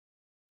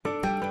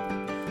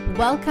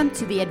Welcome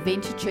to the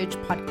Adventure Church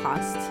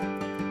podcast.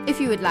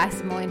 If you would like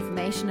some more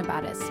information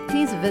about us,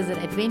 please visit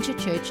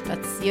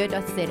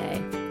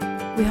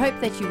adventurechurch.co.za. We hope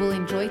that you will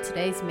enjoy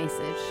today's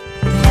message.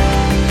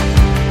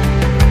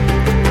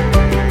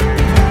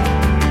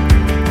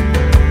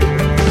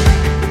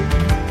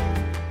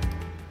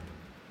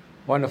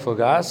 Wonderful,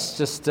 guys.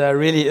 Just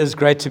really is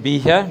great to be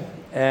here.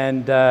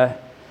 And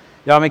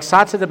I'm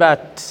excited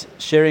about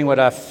sharing what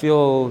I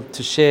feel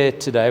to share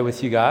today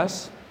with you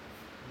guys.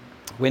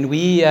 When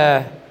we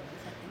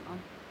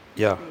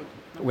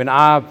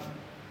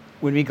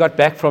got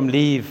back from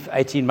leave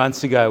 18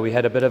 months ago, we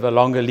had a bit of a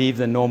longer leave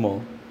than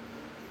normal.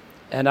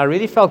 And I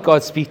really felt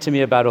God speak to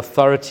me about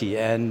authority.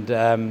 And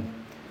I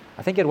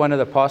think at one of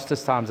the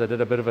pastors' times I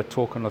did a bit of a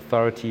talk on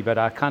authority, but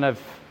I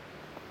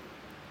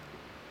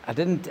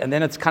didn't, and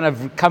then it's kind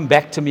of come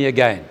back to me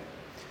again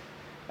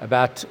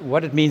about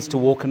what it means to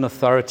walk in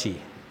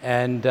authority.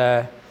 And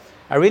I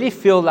really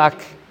feel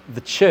like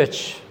the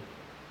church,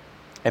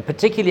 and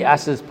particularly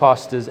us as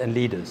pastors and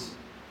leaders,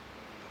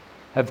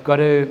 have got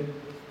to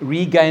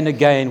regain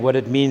again what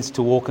it means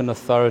to walk in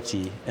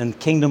authority, in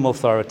kingdom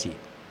authority.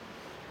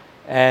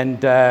 And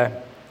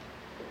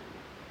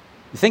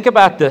think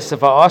about this.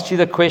 If I asked you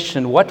the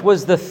question, what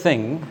was the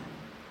thing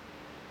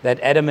that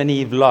Adam and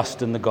Eve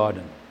lost in the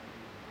garden?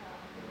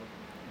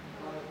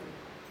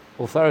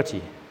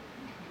 Authority.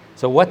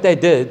 So what they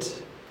did,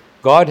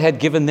 God had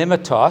given them a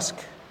task.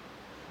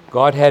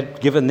 God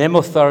had given them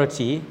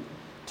authority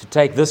to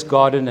take this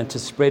garden and to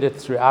spread it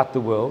throughout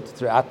the world,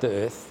 throughout the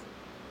earth.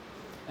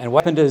 And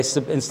what happened is,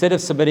 instead of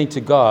submitting to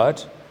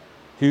God,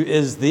 who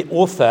is the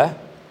author,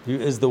 who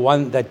is the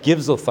one that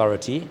gives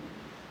authority,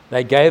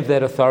 they gave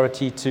that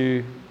authority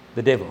to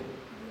the devil.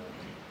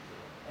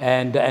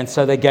 And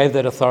so they gave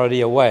that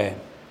authority away.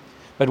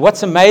 But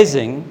what's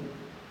amazing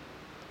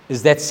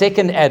is that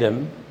second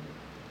Adam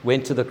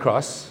went to the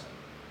cross,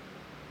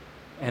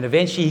 and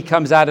eventually he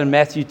comes out in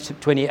Matthew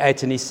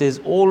 28 and he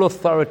says, all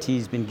authority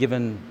has been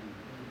given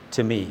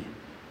to me.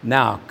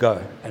 Now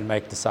go and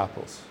make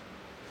disciples.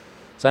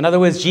 So in other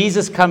words,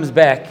 Jesus comes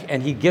back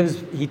and he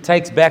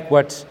takes back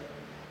what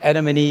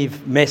Adam and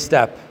Eve messed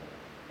up,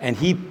 and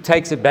he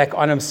takes it back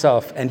on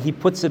himself and he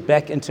puts it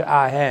back into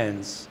our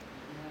hands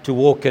to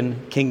walk in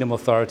kingdom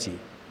authority.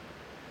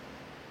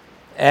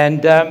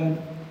 And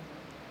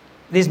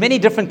there's many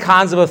different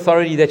kinds of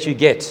authority that you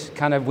get,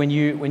 kind of when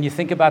you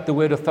think about the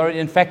word authority.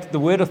 In fact, the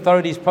word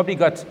authority has probably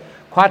got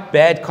quite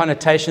bad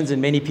connotations in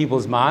many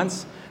people's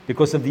minds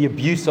because of the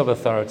abuse of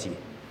authority.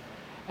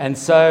 And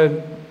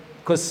so,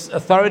 because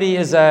authority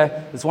is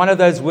one of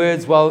those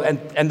words,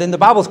 and then the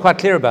Bible's quite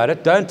clear about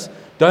it. Don't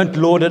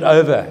lord it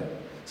over.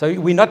 So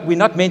we're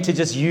not meant to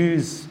just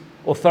use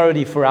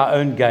authority for our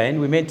own gain.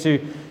 We're meant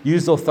to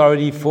use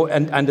authority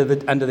under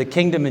the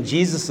kingdom in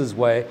Jesus'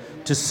 way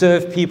to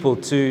serve people,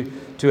 to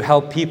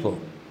help people.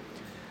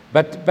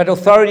 But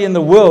authority in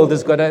the world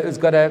has got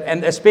to,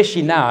 and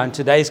especially now in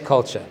today's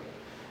culture,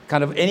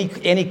 kind of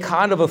any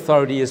kind of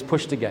authority is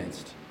pushed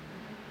against.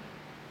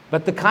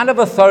 But the kind of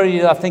authority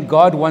that I think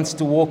God wants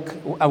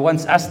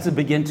us to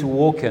begin to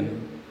walk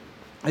in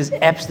is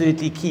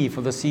absolutely key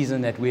for the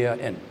season that we are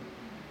in.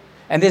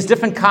 And there's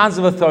different kinds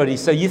of authority.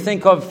 So you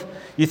think of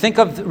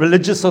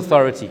religious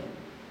authority.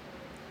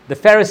 The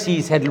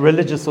Pharisees had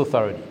religious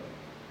authority.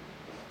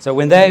 So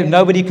when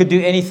nobody could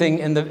do anything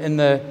in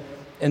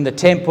the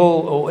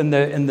temple or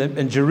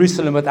in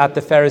Jerusalem without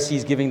the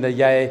Pharisees giving the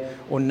yay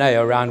or nay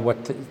around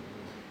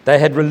they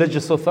had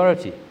religious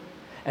authority,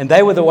 and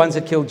they were the ones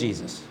that killed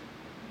Jesus.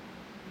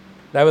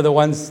 They were the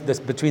ones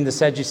between the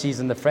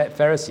Sadducees and the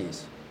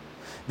Pharisees.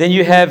 Then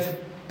you have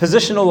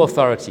positional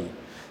authority.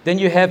 Then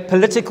you have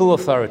political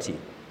authority.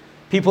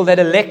 People that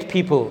elect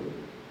people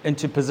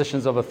into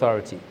positions of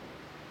authority.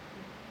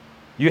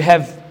 You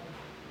have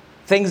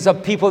things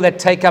of people that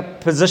take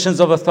up positions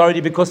of authority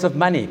because of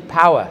money,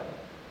 power.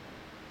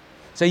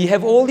 So you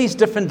have all these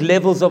different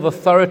levels of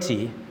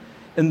authority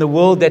in the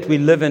world that we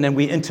live in and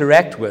we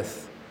interact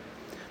with.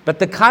 But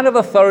the kind of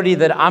authority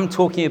that I'm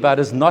talking about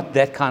is not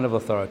that kind of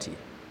authority.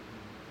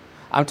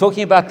 I'm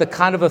talking about the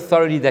kind of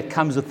authority that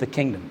comes with the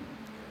kingdom.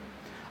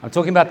 I'm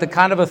talking about the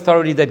kind of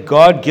authority that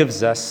God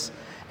gives us,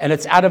 and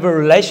it's out of a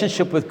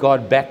relationship with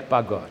God, backed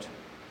by God.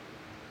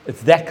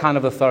 It's that kind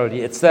of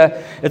authority. It's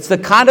the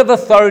kind of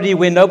authority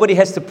where nobody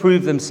has to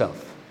prove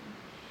themselves.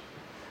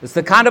 It's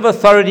the kind of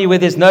authority where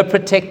there's no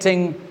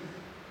protecting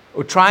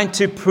or trying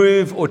to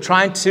prove or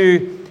trying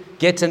to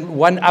get in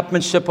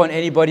one-upmanship on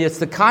anybody. It's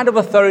the kind of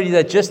authority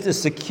that just is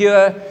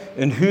secure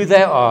in who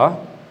they are,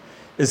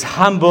 is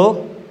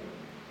humble.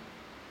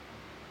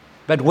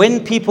 But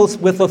when people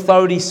with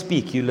authority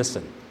speak, you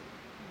listen.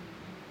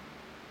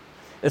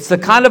 It's the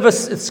kind of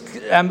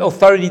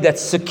authority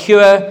that's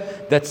secure,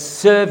 that's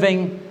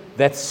serving,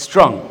 that's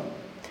strong.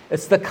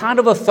 It's the kind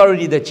of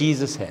authority that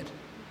Jesus had.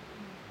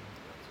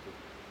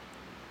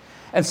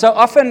 And so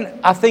often,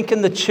 I think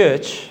in the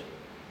church,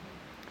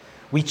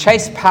 we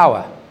chase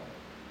power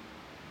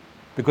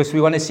because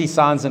we want to see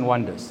signs and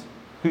wonders.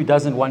 Who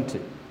doesn't want to?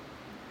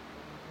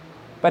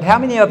 But how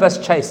many of us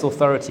chase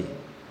authority?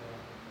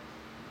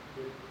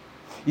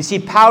 You see,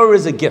 power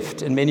is a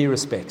gift in many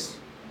respects.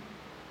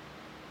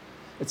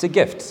 It's a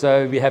gift.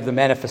 So we have the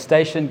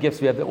manifestation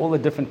gifts, we have all the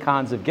different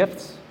kinds of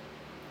gifts.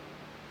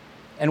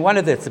 And one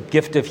of that's a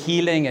gift of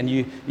healing, and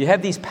you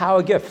have these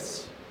power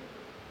gifts.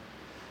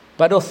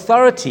 But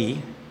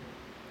authority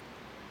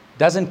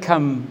doesn't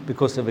come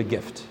because of a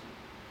gift.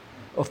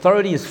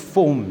 Authority is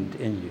formed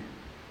in you.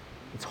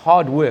 It's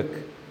hard work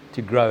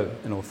to grow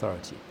in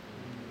authority.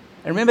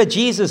 And remember,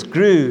 Jesus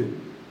grew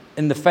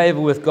in the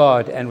favor with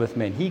God and with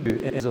men. He grew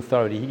in his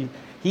authority.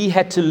 He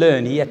had to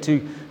learn. He had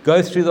to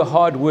go through the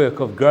hard work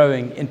of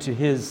growing into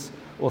his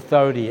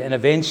authority. And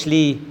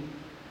eventually,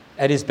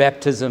 at his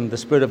baptism, the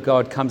Spirit of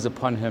God comes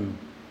upon him.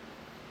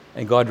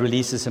 And God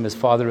releases him, his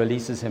Father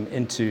releases him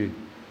into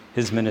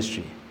his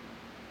ministry.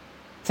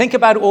 Think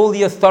about all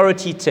the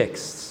authority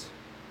texts.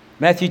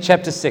 Matthew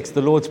chapter 6,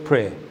 the Lord's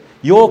Prayer.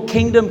 Your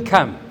kingdom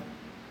come.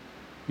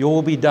 Your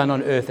will be done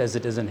on earth as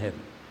it is in heaven.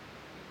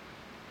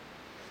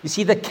 You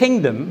see, the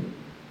kingdom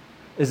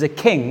is a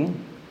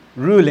king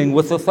ruling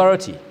with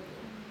authority.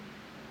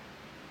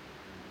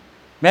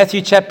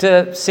 Matthew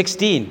chapter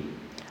 16.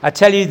 I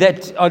tell you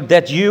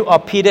that you are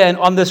Peter, and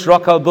on this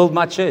rock I'll build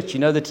my church. You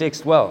know the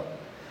text well.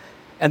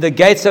 And the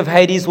gates of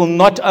Hades will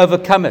not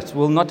overcome it.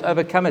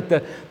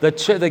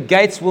 The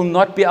gates will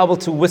not be able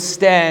to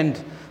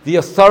withstand the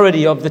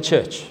authority of the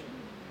church.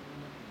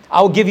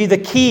 I will give you the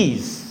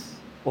keys,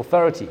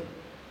 authority.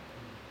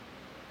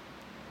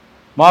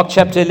 Mark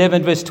chapter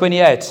 11, verse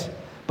 28.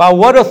 By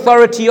what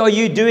authority are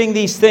you doing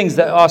these things?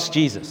 They asked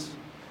Jesus.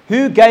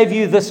 Who gave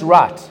you this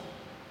right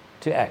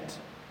to act?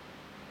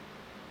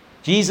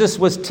 Jesus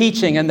was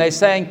teaching, and they're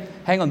saying,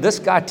 hang on, this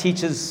guy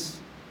teaches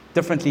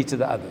differently to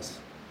the others.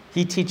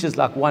 He teaches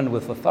like one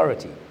with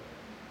authority.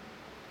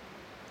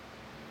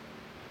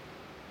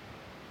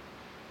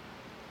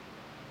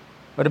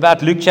 What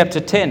about Luke chapter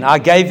 10?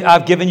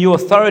 I've given you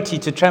authority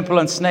to trample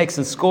on snakes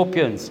and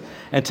scorpions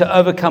and to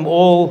overcome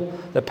all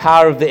the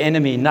power of the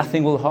enemy.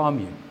 Nothing will harm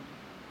you.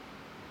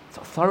 It's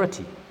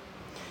authority.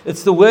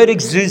 It's the word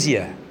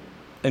exousia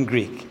in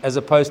Greek as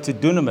opposed to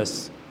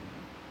dunamis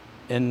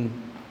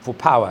for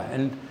power.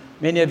 And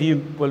many of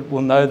you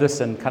will know this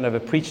and kind of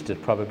have preached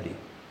it probably.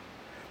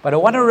 But I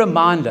want to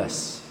remind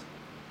us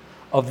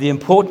of the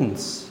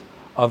importance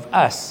of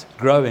us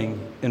growing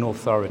in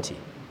authority.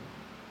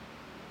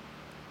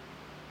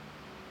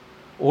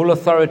 All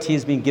authority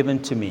has been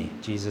given to me,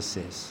 Jesus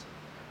says.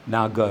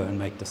 Now go and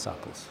make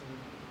disciples.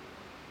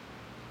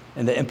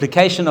 And the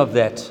implication of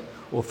that,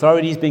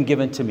 authority has been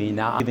given to me,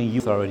 now I'm giving you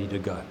authority to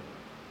go.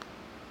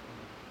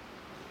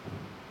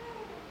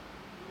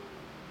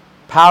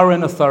 Power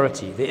and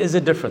authority, there is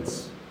a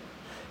difference.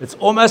 It's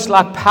almost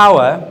like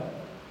power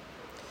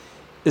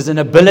is an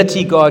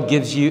ability God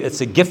gives you,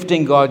 it's a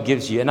gifting God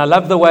gives you. And I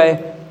love the way,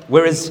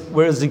 whereas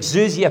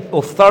exousia,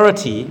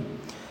 authority,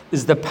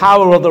 is the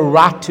power or the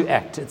right to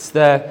act. It's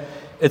the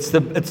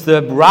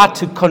right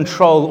to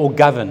control or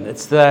govern.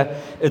 It's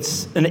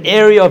an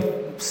area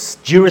of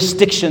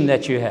jurisdiction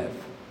that you have.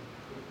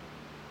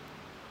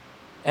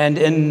 And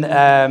in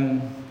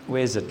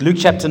where is it? Luke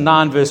chapter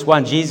 9, verse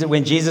 1.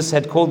 When Jesus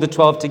had called the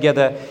 12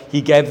 together,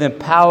 he gave them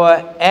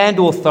power and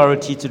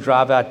authority to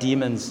drive out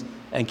demons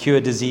and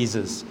cure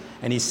diseases.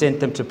 And he sent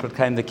them to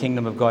proclaim the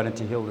kingdom of God and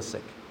to heal the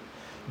sick.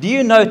 Do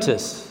you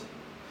notice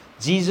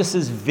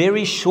Jesus'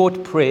 very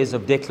short prayers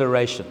of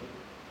declaration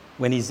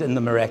when he's in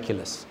the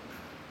miraculous?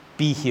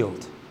 Be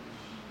healed.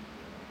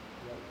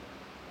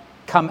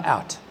 Come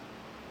out.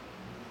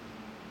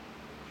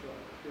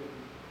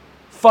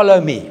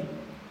 Follow me.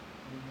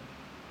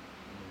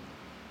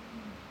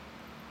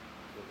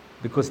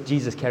 Because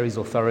Jesus carries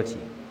authority.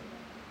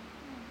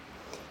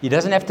 He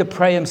doesn't have to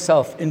pray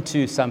himself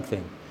into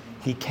something.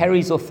 He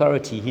carries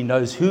authority. He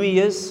knows who he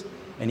is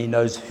and he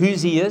knows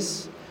whose he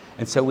is.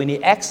 And so when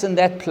he acts in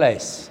that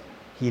place,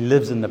 he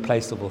lives in the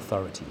place of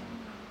authority.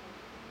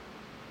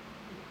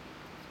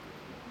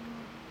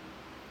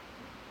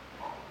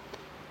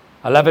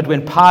 I love it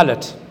when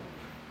Pilate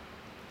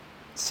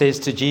says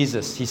to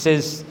Jesus, he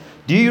says,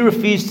 do you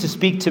refuse to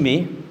speak to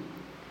me?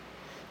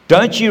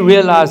 Don't you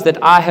realize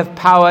that I have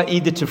power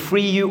either to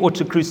free you or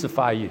to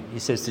crucify you? He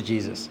says to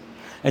Jesus.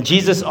 And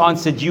Jesus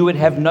answered, you would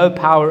have no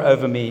power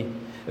over me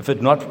if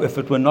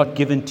it were not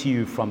given to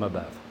you from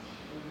above.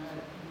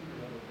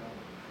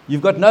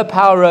 You've got no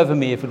power over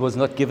me if it was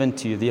not given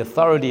to you. The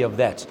authority of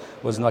that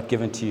was not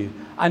given to you.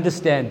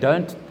 Understand,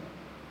 don't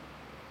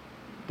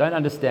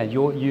understand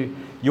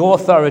your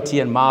authority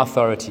and my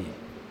authority.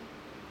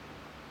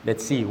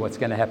 Let's see what's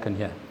going to happen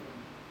here.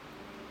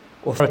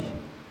 Authority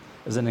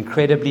is an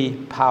incredibly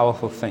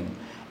powerful thing.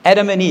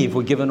 Adam and Eve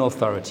were given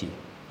authority.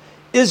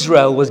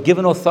 Israel was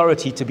given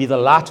authority to be the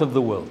light of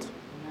the world.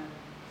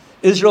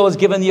 Israel was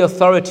given the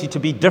authority to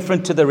be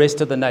different to the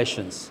rest of the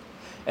nations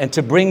and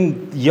to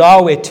bring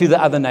Yahweh to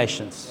the other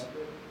nations.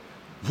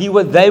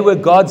 They were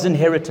God's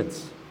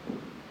inheritance.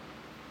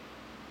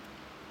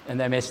 And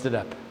they messed it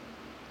up.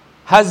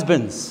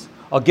 Husbands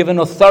are given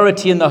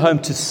authority in the home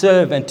to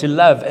serve and to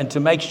love and to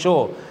make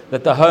sure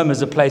that the home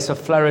is a place of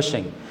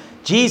flourishing.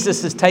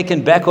 Jesus has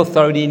taken back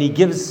authority and he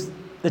gives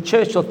the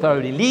church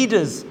authority.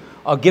 Leaders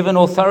are given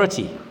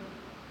authority.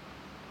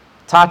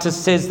 Titus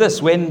says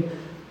this, when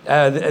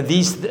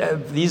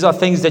these are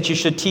things that you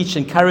should teach,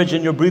 encourage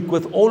and rebuke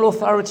with all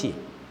authority.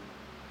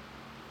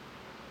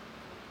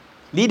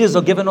 Leaders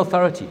are given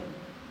authority.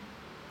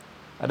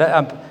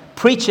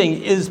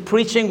 Preaching is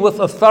preaching with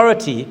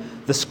authority.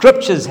 The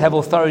scriptures have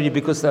authority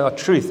because they are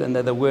truth and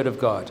they're the word of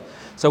God.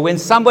 So when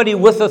somebody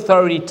with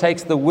authority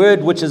takes the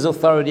word which is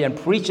authority and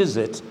preaches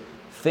it,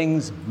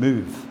 things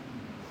move.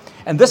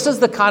 And this is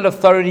the kind of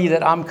authority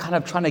that I'm kind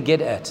of trying to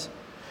get at.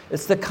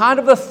 It's the kind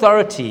of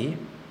authority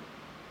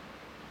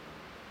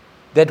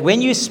that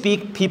when you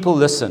speak, people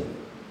listen.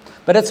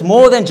 But it's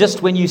more than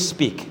just when you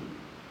speak.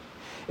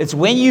 It's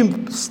when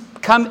you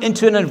come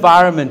into an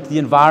environment, the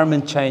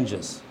environment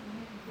changes.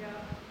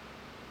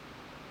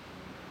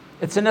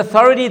 It's an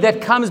authority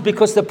that comes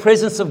because the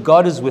presence of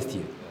God is with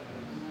you.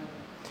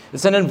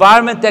 It's an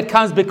environment that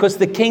comes because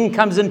the king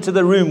comes into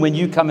the room when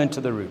you come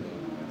into the room.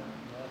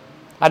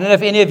 I don't know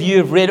if any of you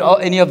have read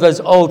any of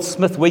those old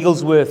Smith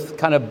Wigglesworth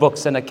kind of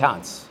books and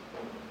accounts.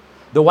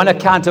 The one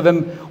account of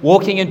him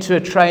walking into a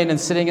train and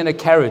sitting in a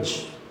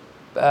carriage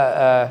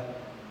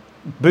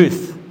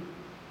booth,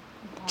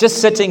 just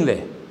sitting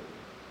there.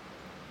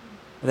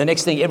 And the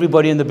next thing,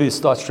 everybody in the booth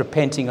starts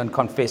repenting and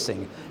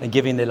confessing and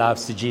giving their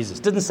lives to Jesus.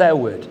 Didn't say a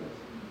word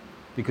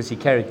because he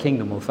carried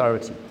kingdom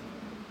authority.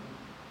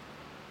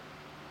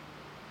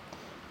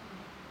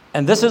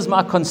 And this is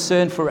my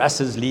concern for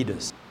us as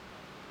leaders.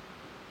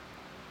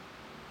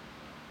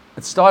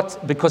 It starts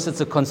because it's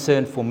a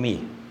concern for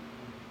me.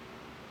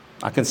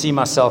 I can see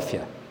myself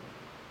here.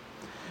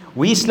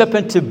 We slip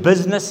into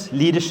business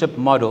leadership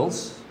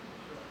models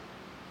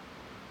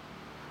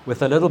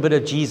with a little bit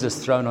of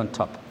Jesus thrown on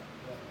top.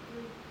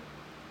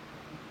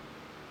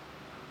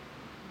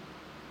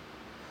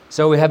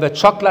 So we have a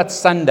chocolate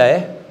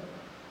sundae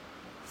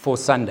for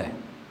Sunday.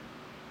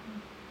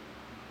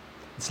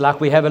 It's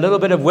like we have a little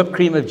bit of whipped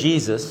cream of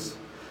Jesus,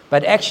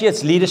 but actually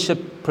it's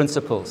leadership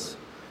principles.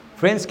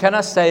 Friends, can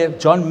I say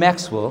John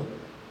Maxwell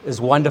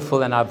is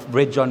wonderful, and I've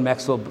read John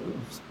Maxwell.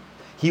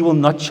 He will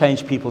not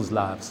change people's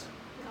lives.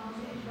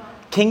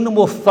 Kingdom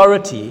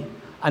authority,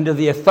 under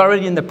the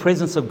authority and the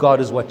presence of God,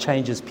 is what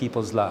changes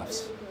people's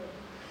lives.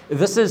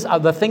 This is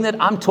the thing that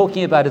I'm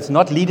talking about. It's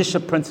not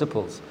leadership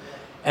principles.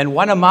 And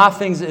one of my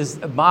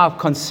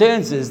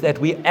concerns is that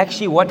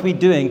what we're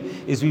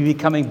doing is we're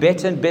becoming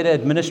better and better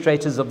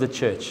administrators of the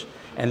church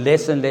and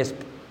less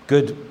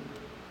good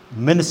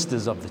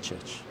ministers of the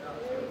church.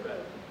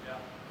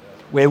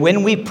 Where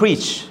when we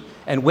preach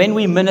and when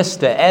we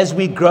minister, as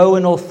we grow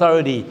in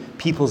authority,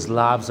 people's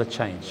lives are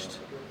changed.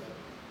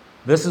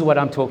 This is what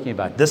I'm talking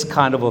about, this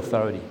kind of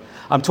authority.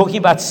 I'm talking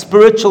about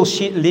spiritual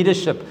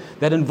leadership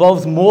that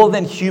involves more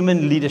than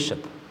human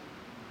leadership.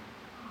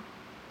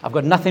 I've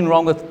got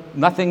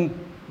nothing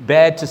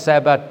bad to say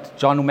about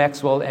John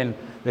Maxwell and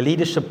the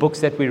leadership books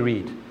that we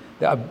read.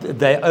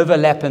 They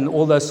overlap in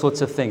all those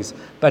sorts of things.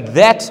 But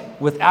that,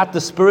 without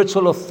the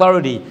spiritual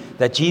authority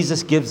that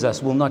Jesus gives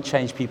us, will not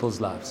change people's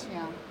lives.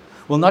 Yeah.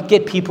 Will not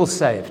get people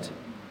saved.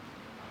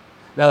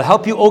 They'll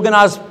help you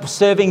organize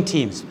serving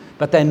teams,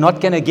 but they're not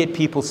going to get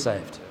people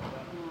saved.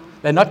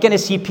 They're not going to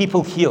see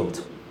people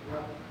healed.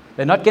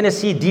 They're not going to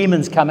see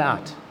demons come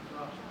out.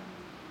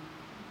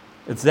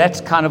 It's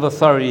that kind of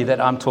authority that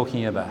I'm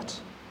talking about.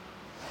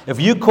 If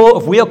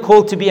we are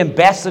called to be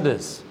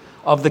ambassadors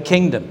of the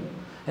kingdom,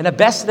 an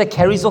ambassador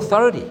carries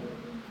authority.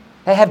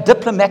 They have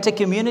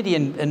diplomatic immunity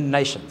in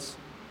nations.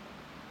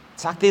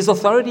 It's like there's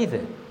authority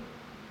there.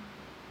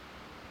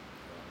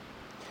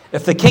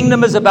 If the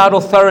kingdom is about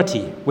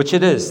authority, which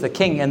it is, the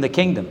king and the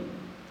kingdom,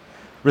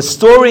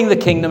 restoring the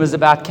kingdom is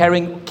about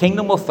carrying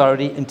kingdom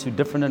authority into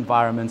different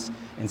environments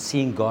and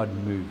seeing God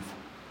move.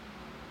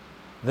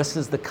 This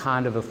is the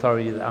kind of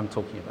authority that I'm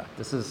talking about.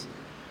 This is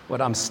what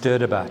I'm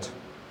stirred about.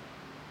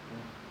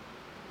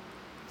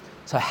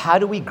 So how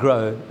do we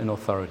grow in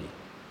authority?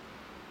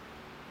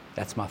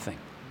 That's my thing.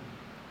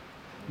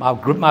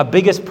 My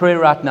biggest prayer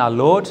right now,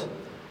 Lord,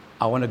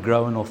 I want to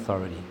grow in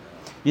authority.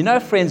 You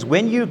know, friends,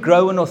 when you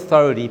grow in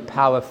authority,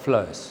 power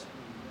flows.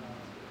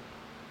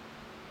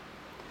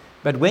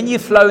 But when you're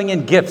flowing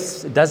in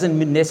gifts, it doesn't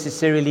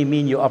necessarily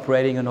mean you're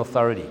operating in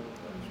authority.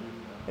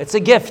 It's a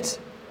gift.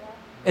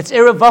 It's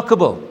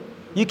irrevocable.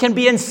 You can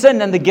be in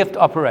sin and the gift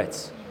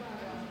operates.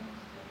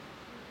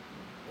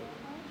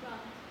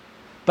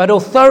 But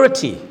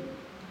authority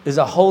is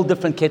a whole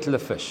different kettle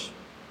of fish.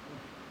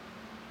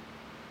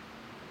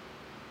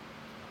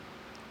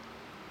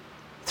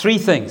 3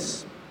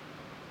 things.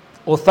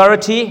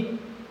 Authority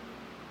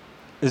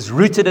is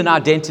rooted in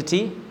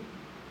identity.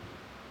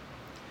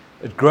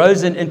 It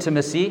grows in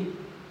intimacy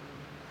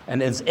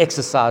and is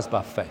exercised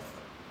by faith.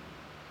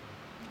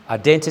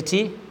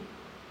 Identity,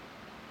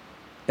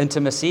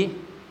 intimacy,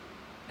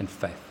 and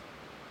faith.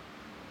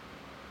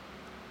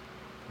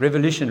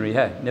 Revolutionary,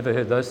 hey? Never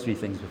heard those 3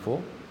 things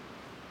before.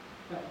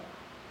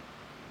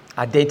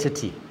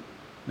 Identity,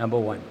 number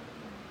 1.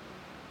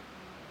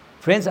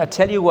 Friends, I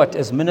tell you what,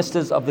 as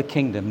ministers of the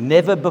kingdom,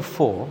 never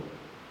before,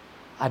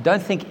 I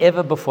don't think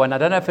ever before, and I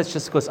don't know if it's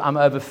just because I'm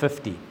over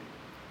 50,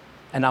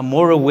 And I'm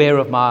more aware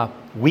of my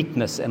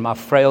weakness and my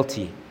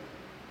frailty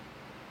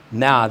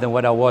now than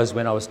what I was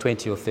when I was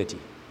 20 or 30.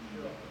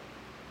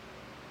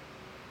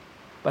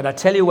 But I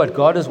tell you what,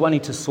 God is wanting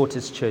to sort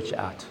his church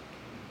out.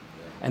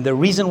 And the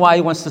reason why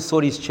he wants to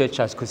sort his church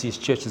out is because his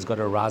church has got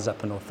to rise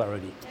up in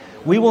authority.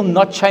 We will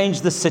not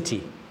change the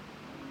city.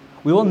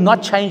 We will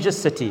not change the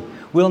city.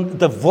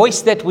 The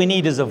voice that we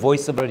need is a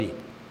voice of authority.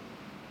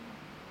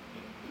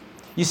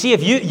 You see,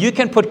 if you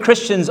can put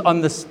Christians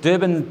on this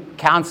Durban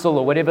Council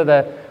or whatever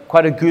the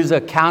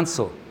Quadaguza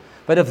Council,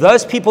 but if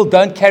those people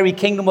don't carry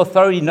kingdom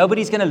authority,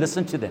 nobody's going to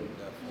listen to them.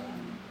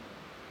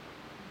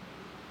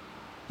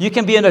 You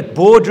can be in a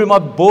boardroom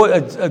of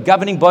a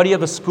governing body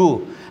of a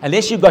school.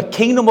 Unless you've got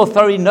kingdom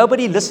authority,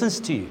 nobody listens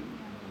to you.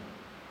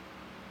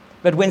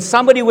 But when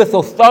somebody with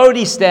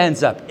authority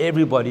stands up,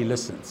 everybody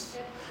listens.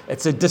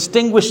 It's a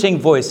distinguishing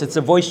voice. It's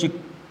a voice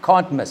you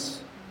can't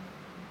miss.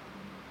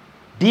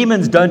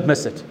 Demons don't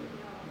miss it.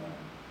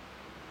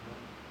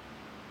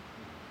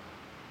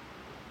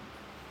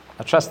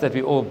 I trust that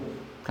we all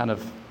kind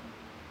of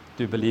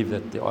do believe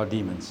that there are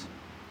demons.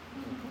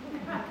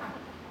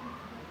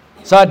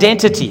 So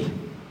identity.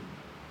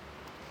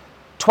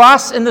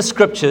 Twice in the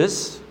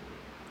scriptures,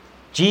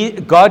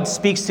 God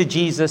speaks to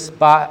Jesus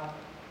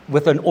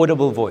with an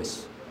audible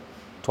voice.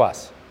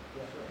 Twice.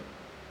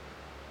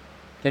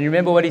 Can you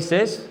remember what he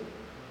says?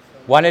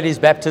 One at his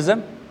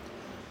baptism.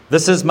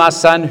 This is my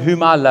son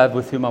whom I love,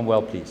 with whom I'm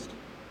well pleased.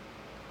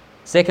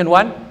 Second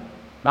one,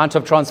 Mount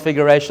of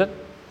Transfiguration.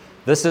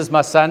 This is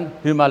my son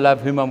whom I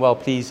love, whom I'm well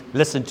pleased.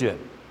 Listen to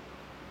him.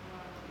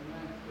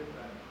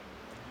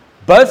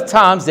 Both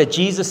times that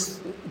Jesus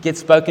gets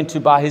spoken to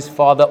by his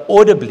Father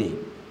audibly,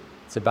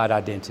 it's about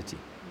identity.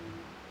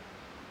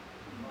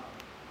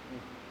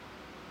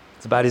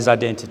 It's about his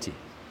identity.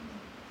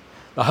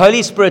 The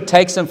Holy Spirit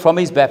takes him from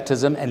his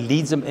baptism and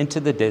leads him into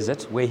the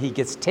desert where he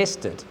gets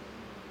tested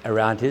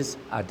around his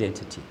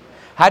identity.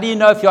 How do you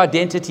know if your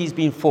identity has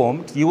been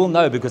formed? You will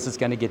know because it's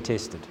going to get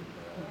tested.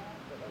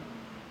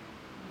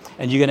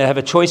 And you're going to have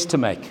a choice to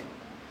make.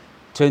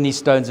 Turn these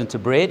stones into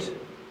bread?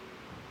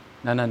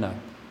 No.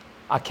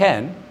 I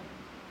can,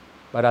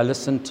 but I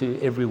listen to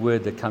every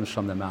word that comes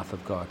from the mouth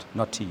of God,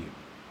 not to you.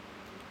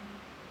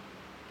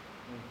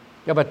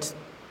 Yeah, but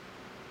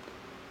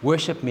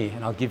worship me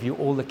and I'll give you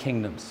all the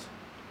kingdoms.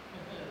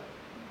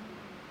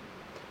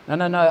 No,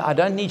 I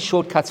don't need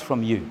shortcuts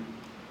from you.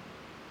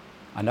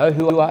 I know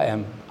who I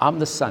am. I'm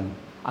the Son.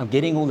 I'm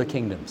getting all the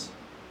kingdoms.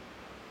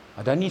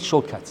 I don't need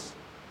shortcuts.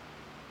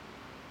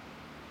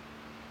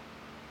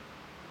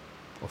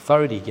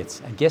 Authority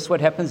gets, and guess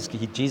what happens?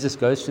 Jesus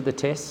goes through the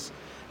tests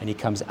and he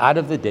comes out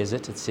of the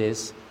desert, it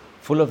says,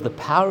 full of the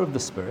power of the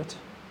Spirit,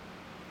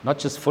 not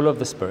just full of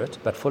the Spirit,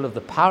 but full of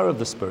the power of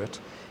the Spirit,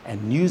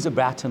 and news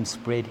about him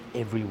spread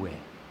everywhere.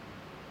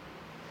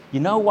 You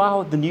know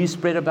why the news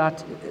spread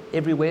about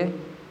everywhere?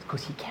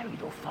 Because he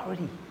carried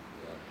authority.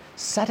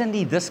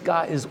 Suddenly this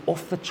guy is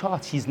off the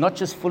charts. He's not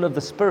just full of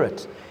the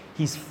Spirit,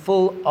 he's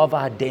full of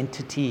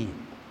identity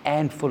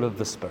and full of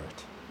the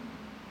Spirit.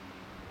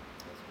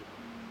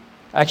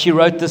 I actually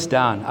wrote this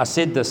down. I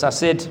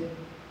said,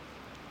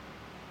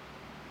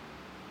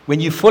 when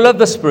you're full of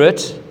the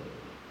Spirit,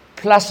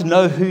 plus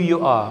know who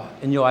you are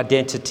in your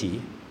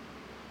identity,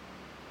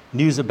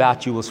 news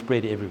about you will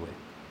spread everywhere.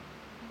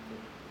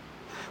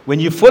 When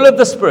you're full of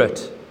the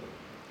Spirit,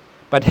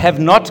 but have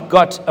not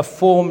got a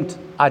formed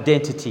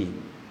identity,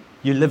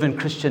 you live in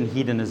Christian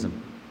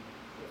hedonism.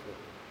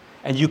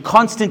 And you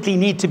constantly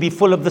need to be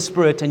full of the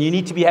Spirit, and you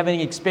need to be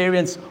having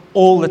experience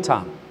all the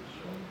time.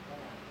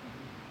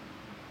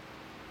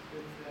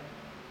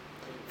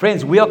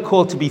 Friends, we are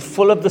called to be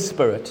full of the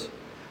Spirit,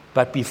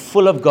 but be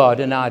full of God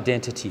in our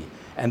identity.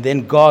 And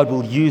then God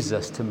will use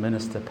us to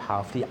minister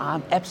powerfully.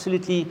 I'm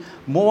absolutely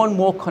more and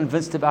more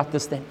convinced about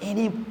this than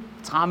any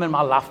time in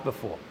my life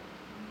before.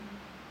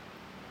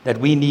 That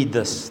we need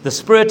this. The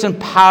Spirit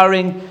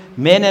empowering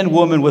men and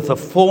women with a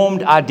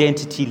formed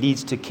identity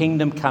leads to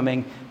kingdom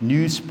coming,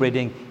 news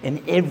spreading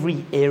in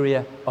every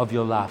area of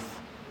your life.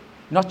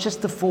 Not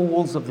just the four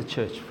walls of the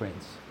church,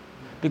 friends.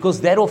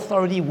 Because that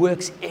authority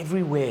works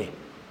everywhere.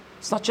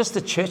 It's not just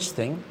a church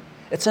thing.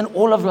 It's an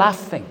all of life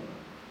thing.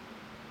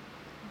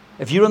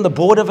 If you're on the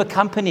board of a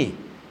company,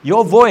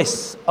 your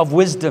voice of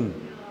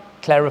wisdom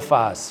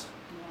clarifies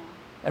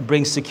and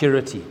brings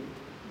security.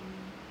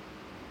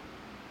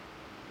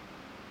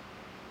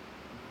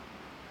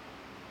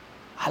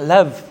 I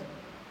love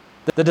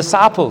the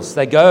disciples.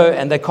 They go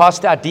and they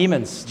cast out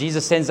demons.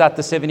 Jesus sends out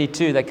the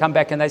 72. They come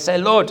back and they say,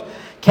 Lord,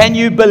 can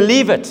you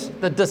believe it?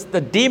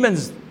 The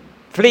demons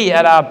flee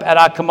at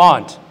our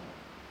command.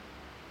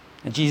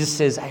 And Jesus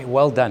says, hey,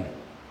 well done.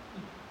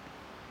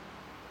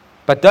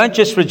 But don't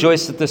just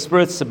rejoice that the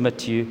spirits submit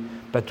to you,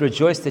 but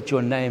rejoice that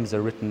your names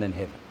are written in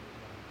heaven.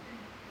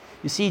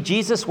 You see,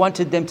 Jesus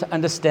wanted them to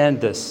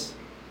understand this.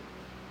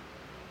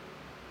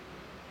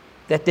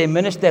 That their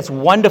ministry, that's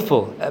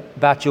wonderful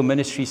about your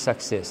ministry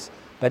success.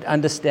 But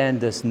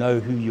understand this,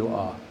 know who you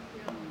are.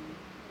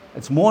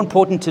 It's more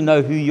important to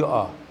know who you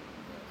are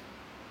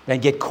than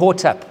get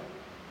caught up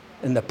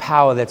in the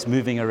power that's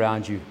moving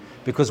around you.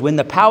 Because when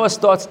the power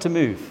starts to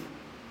move,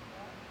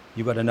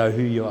 you've got to know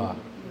who you are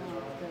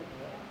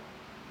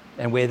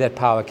and where that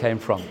power came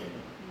from.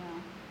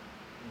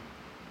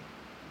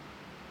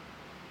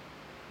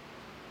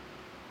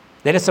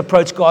 Let us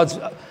approach God's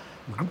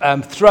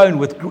throne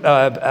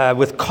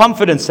with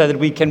confidence so that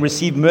we can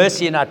receive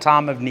mercy in our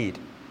time of need.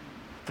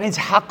 Friends,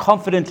 how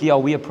confidently are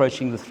we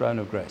approaching the throne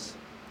of grace?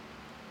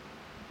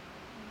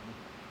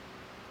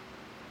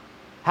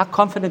 How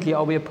confidently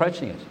are we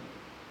approaching it?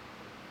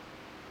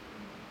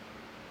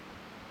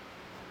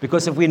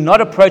 Because if we're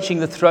not approaching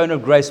the throne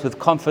of grace with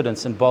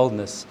confidence and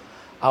boldness,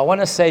 I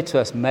want to say to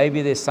us,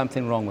 maybe there's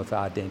something wrong with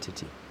our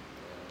identity.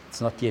 It's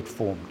not yet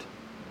formed.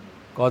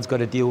 God's got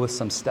to deal with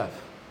some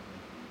stuff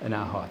in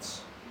our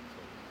hearts.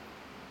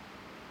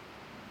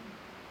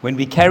 When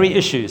we carry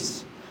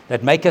issues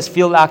that make us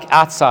feel like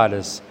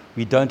outsiders,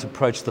 we don't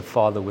approach the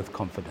Father with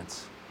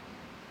confidence.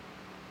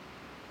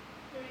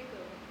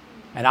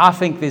 And I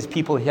think there's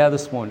people here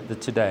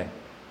today,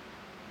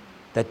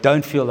 that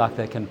don't feel like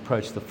they can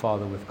approach the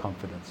Father with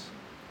confidence.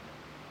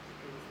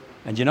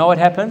 And you know what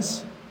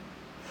happens?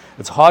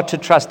 It's hard to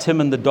trust Him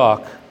in the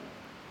dark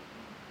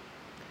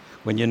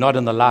when you're not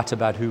in the light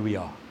about who we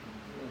are.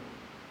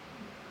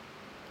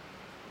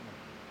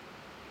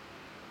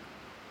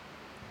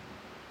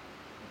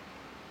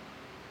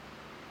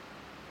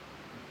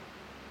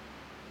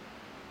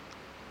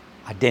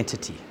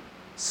 Identity,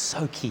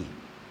 so key.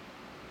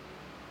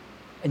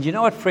 And you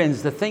know what,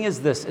 friends? The thing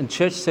is this, in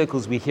church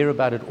circles we hear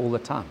about it all the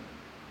time.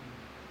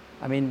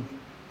 I mean,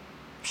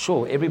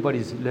 sure,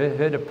 everybody's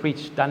heard a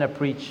preach, done a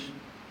preach,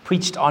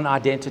 preached on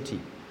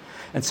identity.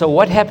 And so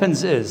what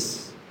happens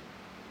is,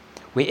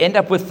 we end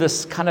up with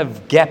this kind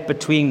of gap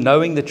between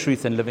knowing the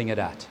truth and living it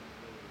out.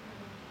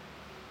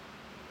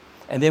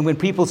 And then when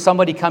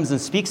somebody comes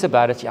and speaks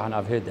about it, yeah, and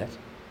I've heard that.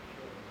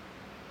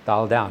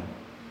 Dial down.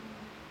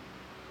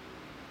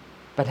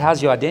 But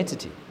how's your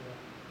identity?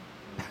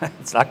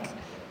 It's like,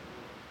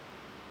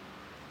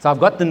 so I've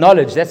got the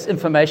knowledge, that's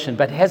information,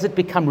 but has it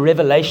become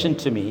revelation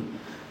to me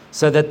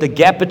so that the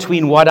gap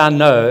between what I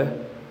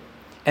know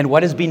and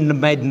what has been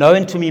made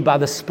known to me by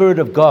the Spirit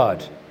of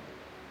God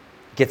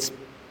gets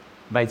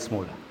made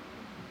smaller?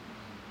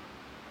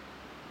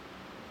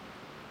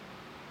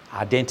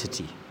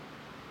 Identity.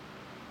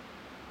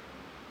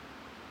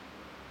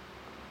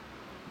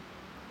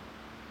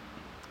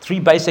 Three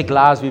basic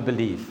lies we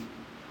believe.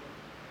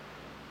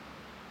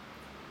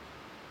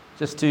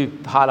 Just to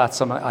highlight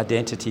some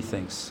identity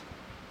things.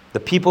 The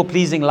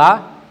people-pleasing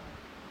lie.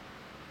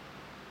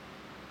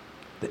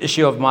 The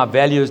issue of my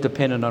value is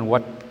dependent on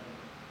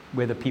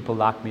whether people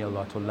like me a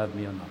lot or love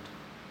me or not.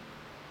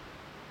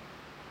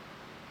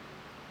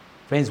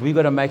 Friends, we've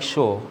got to make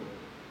sure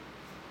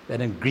that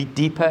in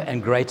deeper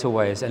and greater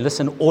ways, and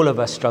listen, all of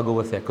us struggle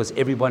with that because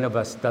every one of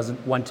us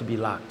doesn't want to be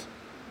liked.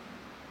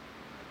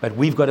 But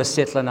we've got to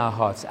settle in our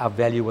hearts. Our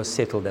value was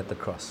settled at the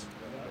cross.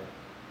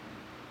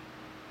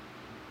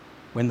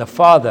 When the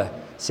Father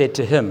said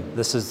to him,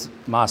 "This is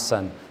my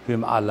Son,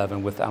 whom I love,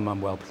 and with whom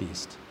I'm well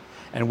pleased."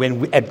 And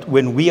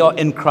when we are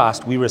in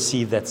Christ, we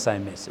receive that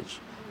same message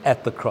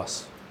at the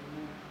cross.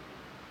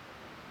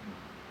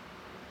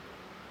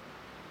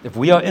 If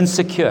we are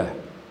insecure,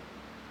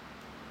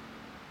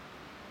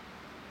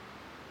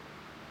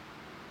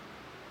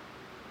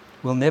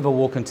 we'll never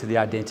walk into the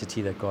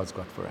identity that God's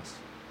got for us.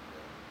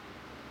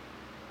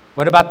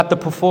 What about the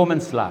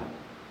performance lie?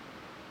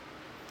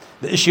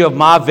 The issue of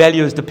my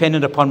value is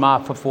dependent upon my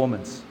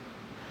performance.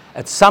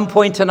 At some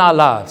point in our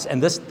lives,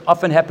 and this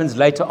often happens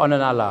later on in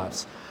our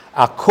lives,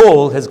 our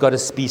call has got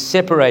to be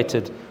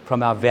separated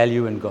from our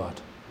value in God.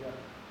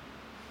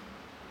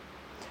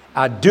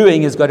 Our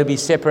doing has got to be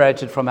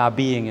separated from our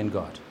being in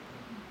God.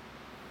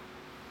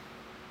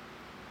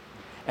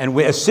 And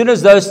as soon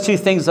as those two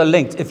things are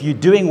linked, if you're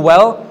doing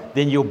well,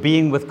 then you're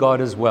being with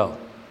God as well.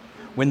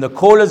 When the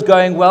call is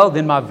going well,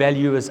 then my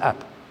value is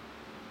up.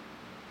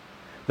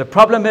 The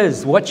problem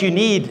is, what you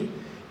need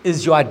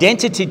is your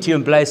identity to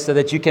embrace so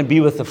that you can be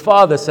with the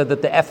Father, so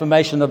that the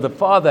affirmation of the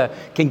Father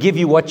can give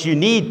you what you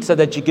need so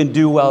that you can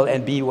do well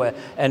and be well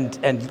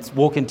and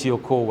walk into your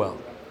call well.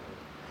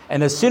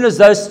 And as soon as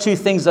those two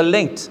things are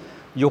linked,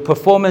 your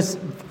performance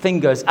thing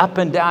goes up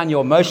and down,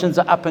 your emotions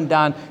are up and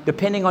down,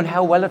 depending on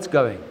how well it's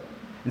going.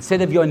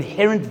 Instead of your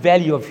inherent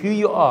value of who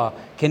you are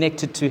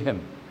connected to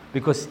Him.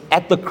 Because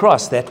at the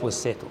cross, that was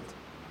settled.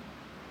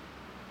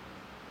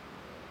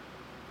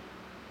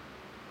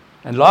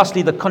 And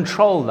lastly, the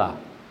control lie.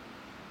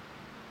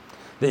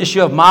 The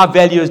issue of my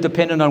value is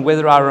dependent on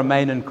whether I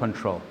remain in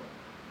control.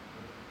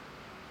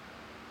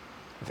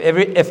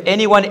 If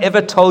anyone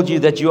ever told you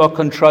that you are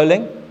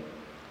controlling,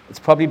 it's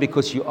probably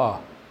because you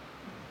are.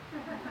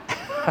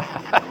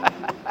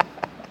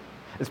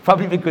 It's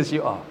probably because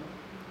you are.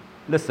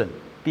 Listen,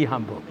 be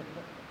humble.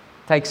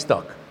 Take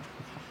stock.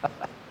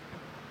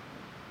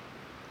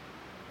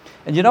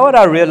 And you know what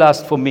I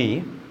realized for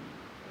me?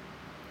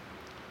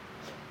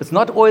 It's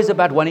not always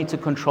about wanting to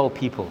control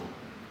people.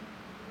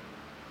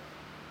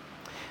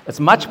 It's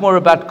much more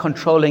about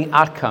controlling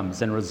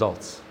outcomes and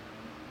results.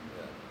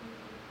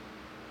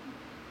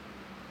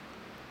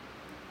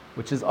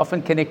 which is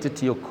often connected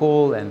to your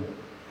call, and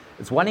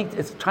it's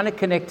trying to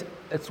connect,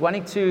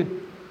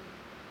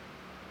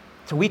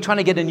 so we're trying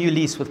to get a new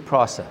lease with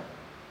Prasa.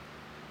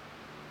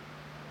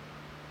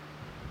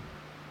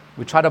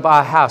 We tried to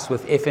buy a house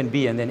with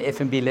FNB, and then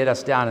FNB let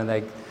us down, and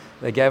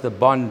they gave the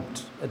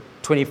bond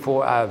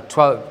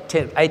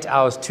 8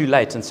 hours too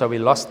late, and so we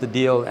lost the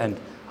deal, and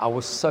I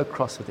was so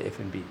cross with the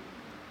FNB.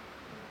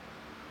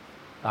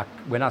 Like,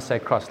 when I say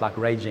cross, like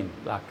raging,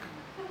 like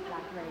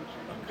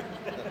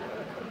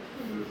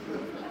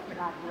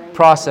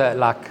Prasa,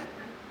 like,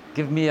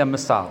 give me a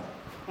missile.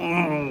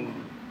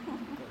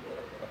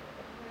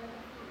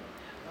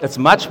 It's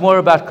much more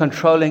about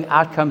controlling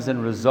outcomes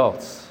and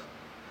results.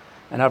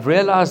 And I've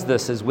realized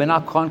this is when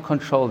I can't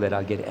control that,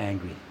 I get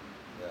angry.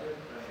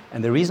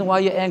 And the reason why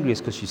you're angry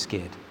is because you're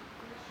scared.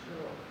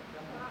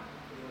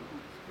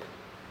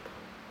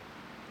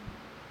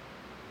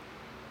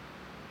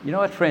 You know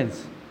what,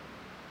 friends?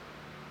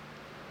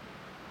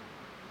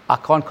 I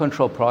can't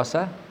control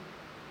Prasa.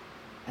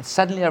 And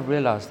suddenly I've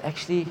realized,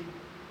 actually,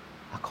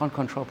 I can't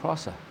control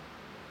Prasa.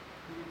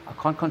 I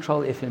can't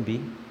control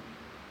FNB.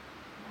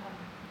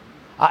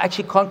 I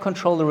actually can't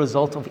control the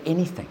result of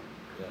anything.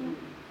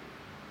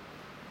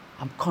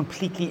 I'm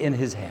completely in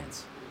his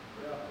hands.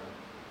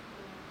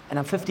 And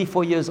I'm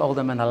 54 years old,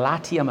 I'm in a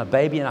latte, I'm a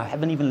baby, and I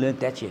haven't even learned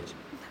that yet.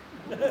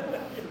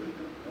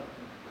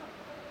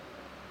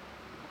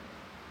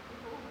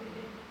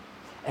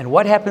 And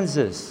what happens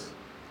is,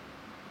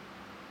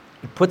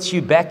 it puts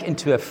you back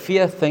into a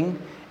fear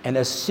thing, and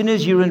as soon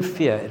as you're in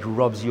fear, it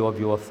robs you of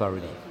your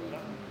authority.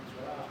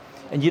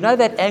 And you know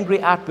that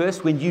angry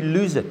outburst, when you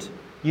lose it,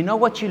 you know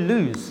what you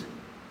lose?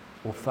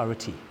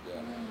 Authority.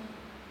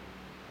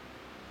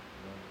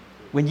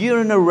 When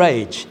you're in a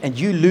rage and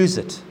you lose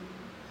it,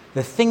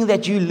 the thing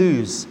that you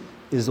lose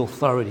is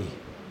authority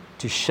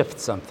to shift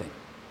something.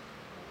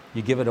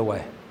 You give it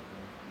away.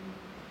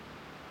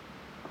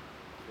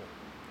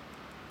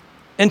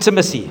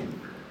 Intimacy,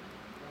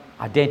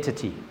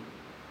 identity.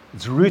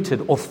 It's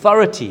rooted.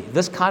 Authority,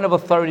 this kind of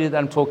authority that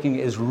I'm talking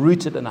is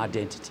rooted in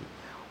identity.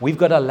 We've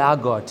got to allow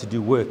God to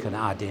do work in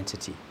our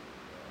identity.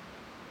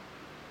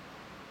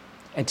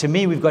 And to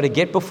me, we've got to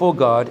get before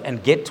God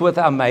and get with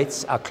our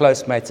mates, our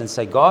close mates, and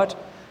say, God,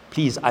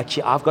 please,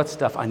 actually, I've got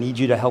stuff I need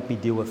you to help me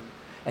deal with.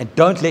 And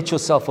don't let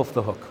yourself off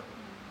the hook.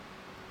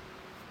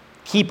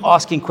 Keep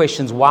asking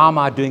questions. Why am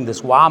I doing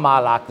this? Why am I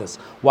like this?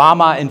 Why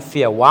am I in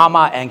fear? Why am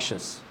I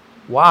anxious?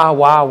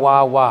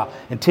 Why?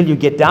 Until you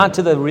get down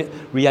to the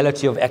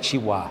reality of actually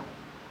why.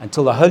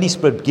 Until the Holy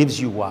Spirit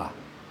gives you why.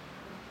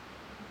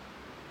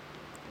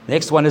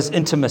 Next one is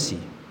intimacy.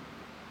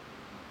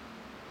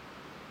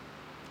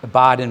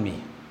 Abide in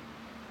me.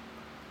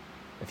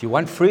 If you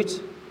want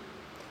fruit,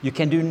 you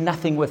can do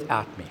nothing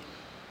without me.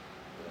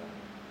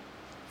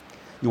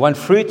 You want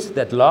fruit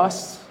that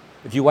lasts.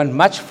 If you want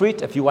much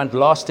fruit, if you want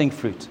lasting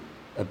fruit,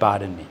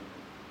 abide in me.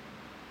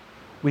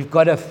 We've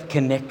got to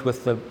connect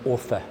with the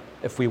author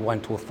if we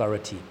want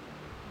authority.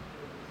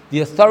 The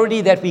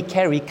authority that we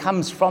carry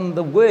comes from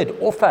the word.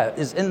 Author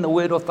is in the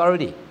word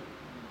authority.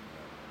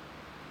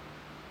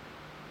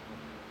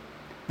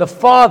 The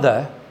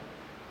Father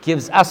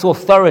gives us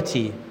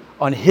authority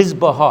on his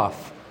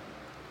behalf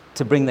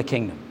to bring the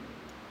kingdom.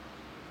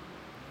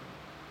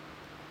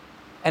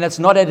 And it's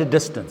not at a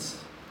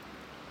distance.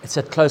 It's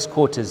at close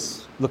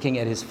quarters, looking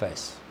at his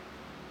face.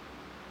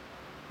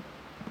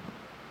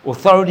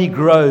 Authority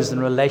grows in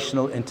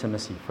relational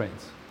intimacy,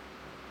 friends.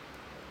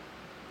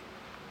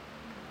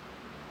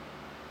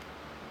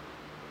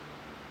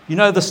 You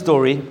know the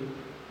story.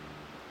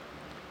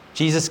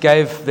 Jesus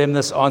gave them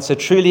this answer.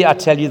 Truly, I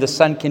tell you, the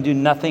Son can do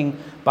nothing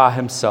by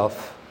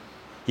himself.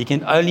 He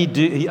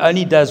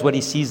only does what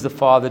he sees the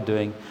Father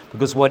doing,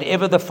 because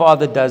whatever the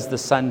Father does, the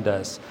Son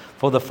does.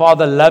 For the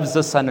Father loves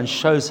the Son and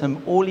shows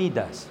him all he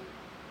does.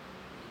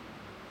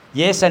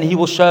 Yes, and he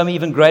will show him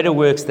even greater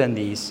works than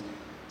these,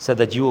 so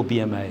that you will be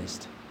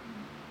amazed.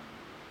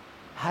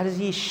 How does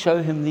he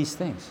show him these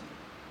things?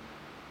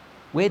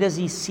 Where does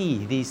he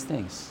see these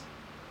things?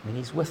 When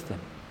he's with them.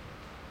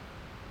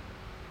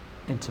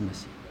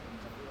 Intimacy.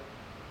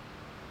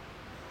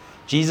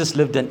 Jesus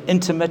lived an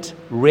intimate,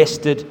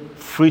 rested,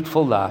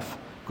 fruitful life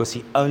because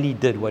he only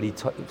did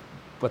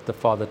what the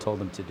Father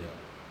told him to do.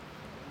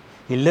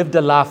 He lived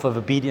a life of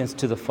obedience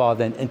to the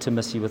Father and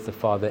intimacy with the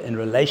Father, in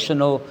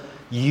relational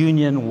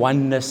union,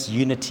 oneness,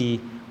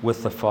 unity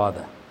with the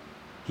Father.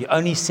 He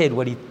only said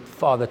what the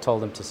Father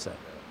told him to say.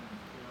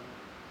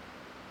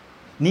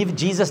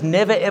 Jesus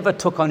never ever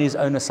took on his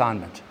own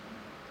assignment.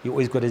 He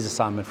always got his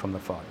assignment from the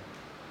Father.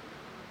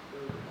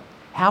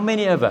 How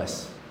many of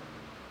us,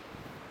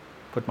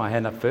 put my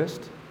hand up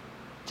first,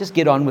 just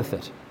get on with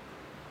it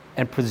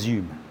and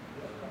presume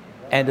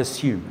and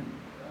assume,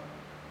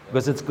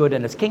 because it's good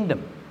and it's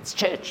kingdom, it's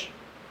church.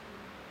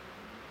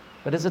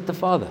 But is it the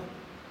Father?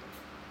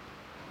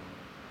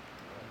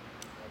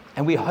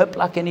 And we hope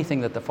like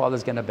anything that the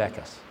Father's going to back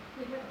us.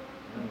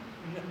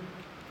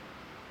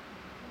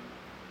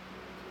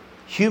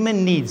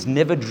 Human needs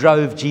never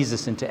drove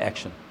Jesus into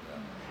action.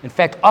 In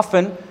fact,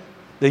 often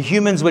the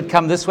humans would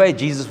come this way,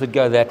 Jesus would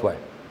go that way.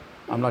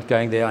 I'm not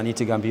going there. I need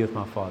to go and be with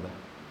my Father.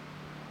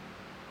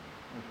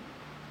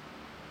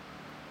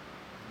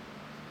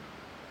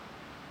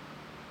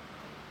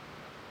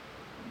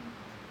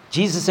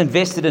 Jesus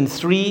invested in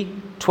 3,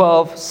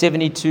 12,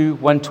 72,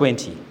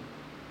 120.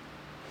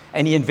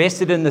 And he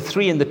invested in the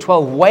 3 and the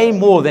 12 way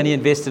more than he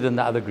invested in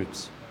the other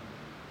groups.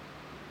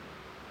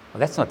 Well,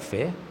 that's not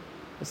fair.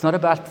 It's not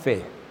about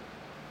fair.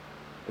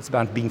 It's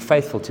about being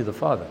faithful to the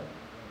Father.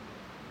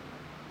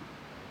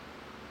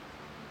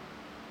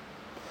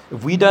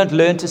 If we don't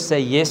learn to say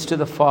yes to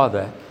the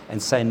Father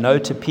and say no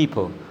to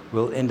people,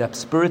 we'll end up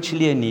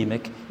spiritually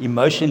anemic,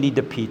 emotionally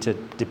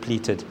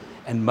depleted,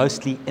 and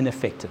mostly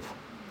ineffective.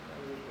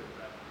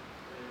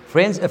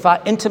 Friends, if our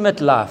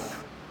intimate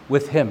life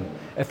with Him,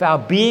 if our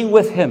being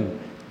with Him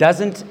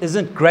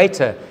isn't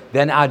greater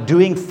than our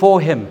doing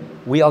for Him,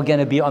 we are going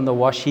to be on the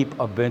wash heap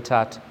of burnt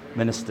out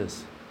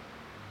ministers.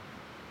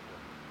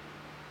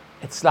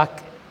 It's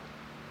like,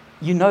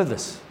 you know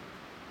this.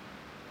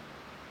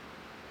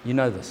 You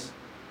know this.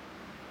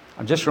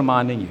 I'm just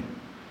reminding you.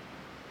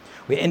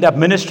 We end up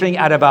ministering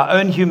out of our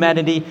own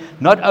humanity,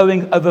 not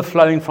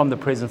overflowing from the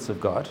presence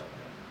of God.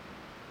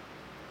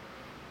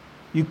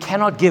 You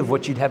cannot give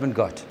what you haven't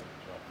got.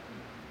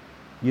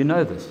 You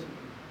know this.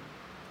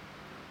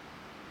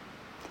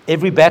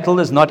 Every battle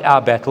is not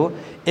our battle.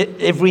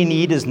 Every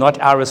need is not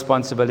our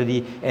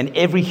responsibility. And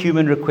every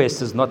human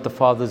request is not the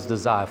Father's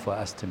desire for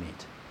us to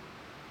meet.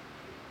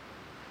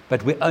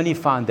 But we only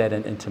find that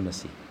in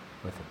intimacy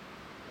with Him.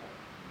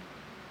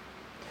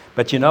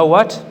 But you know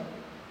what?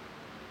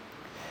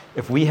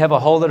 If we have a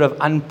whole lot of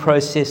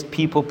unprocessed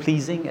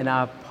people-pleasing in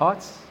our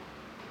hearts,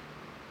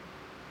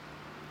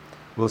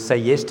 we'll say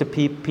yes to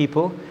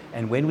people,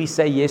 and when we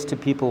say yes to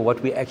people,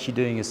 what we're actually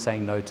doing is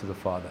saying no to the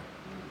Father,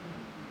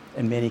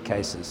 in many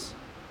cases.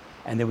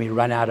 And then we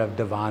run out of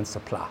divine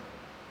supply.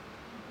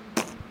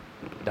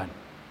 Done.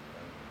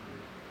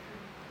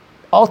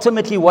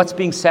 Ultimately, what's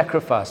being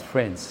sacrificed,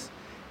 friends,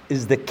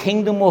 is the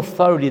kingdom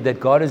authority that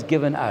God has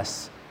given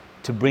us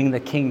to bring the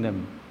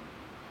kingdom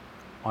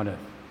on earth,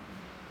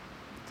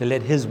 to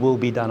let His will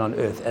be done on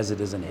earth as it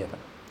is in heaven.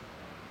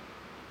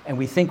 And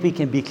we think we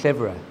can be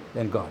cleverer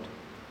than God.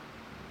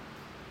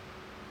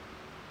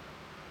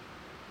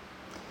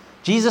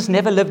 Jesus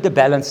never lived a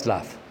balanced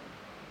life.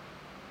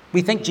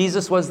 We think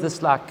Jesus was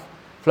this like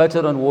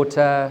floated on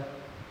water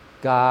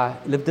guy,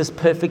 lived this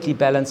perfectly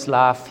balanced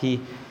life.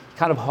 He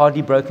kind of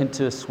hardly broke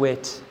into a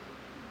sweat.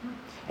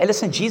 Hey,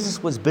 listen,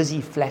 Jesus was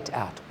busy flat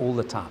out all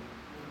the time.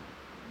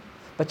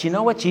 But you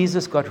know what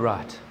Jesus got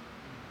right?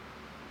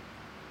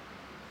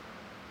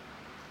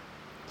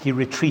 He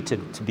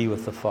retreated to be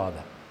with the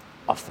Father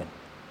often.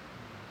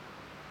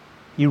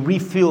 He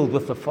refueled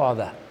with the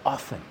Father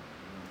often.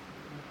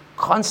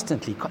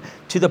 Constantly,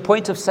 to the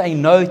point of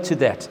saying no to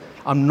that.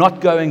 I'm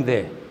not going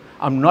there.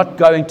 I'm not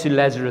going to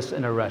Lazarus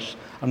in a rush.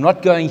 I'm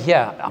not going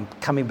here. I'm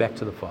coming back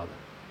to the Father.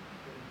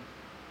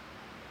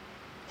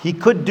 He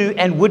could do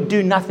and would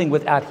do nothing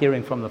without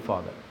hearing from the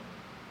Father.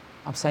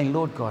 I'm saying,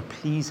 Lord God,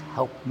 please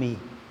help me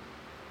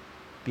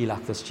be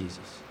like this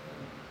Jesus.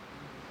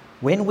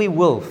 When we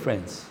will,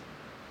 friends,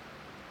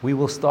 we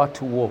will start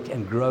to walk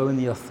and grow in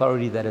the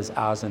authority that is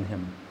ours in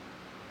Him.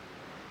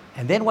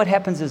 And then what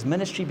happens is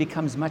ministry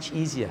becomes much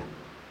easier.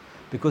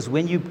 Because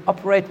when you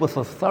operate with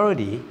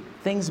authority,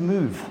 things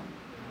move.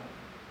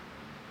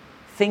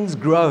 Things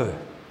grow.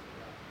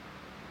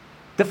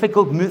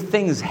 Difficult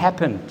things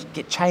happen,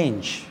 get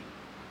change.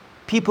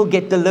 People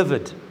get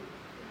delivered.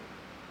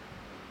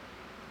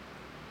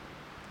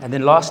 And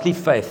then lastly,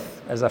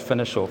 faith, as I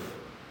finish off.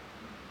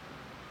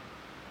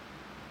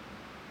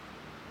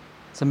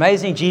 It's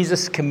amazing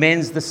Jesus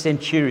commends the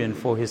centurion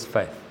for his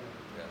faith.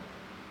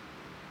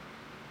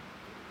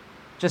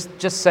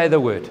 Just say the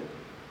word.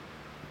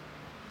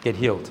 Get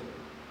healed.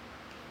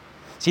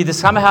 See,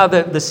 somehow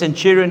the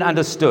centurion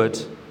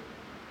understood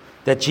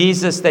that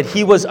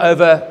he was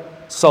over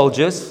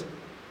soldiers,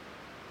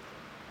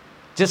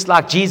 just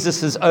like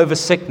Jesus is over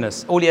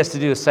sickness. All he has to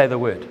do is say the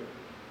word.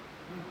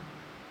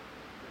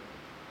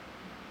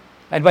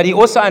 But he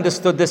also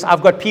understood this: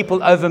 I've got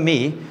people over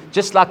me,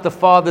 just like the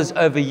Father's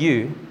over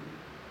you,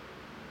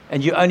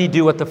 and you only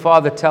do what the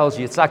Father tells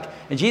you. It's like,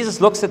 and Jesus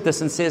looks at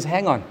this and says,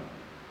 hang on.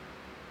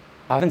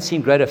 I haven't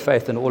seen greater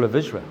faith in all of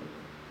Israel.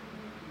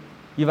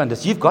 You've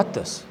got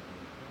this.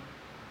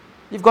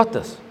 You've got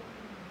this.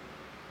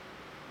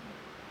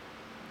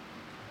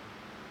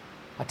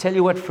 I tell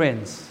you what,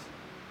 friends,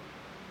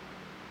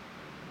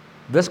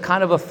 this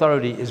kind of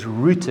authority is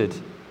rooted.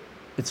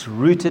 It's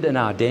rooted in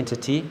our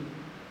identity.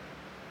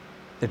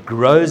 It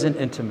grows in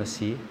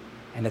intimacy,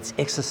 and it's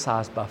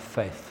exercised by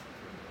faith.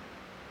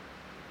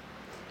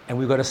 And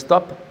we've got to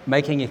stop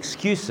making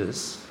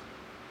excuses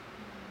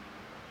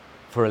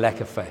for a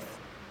lack of faith.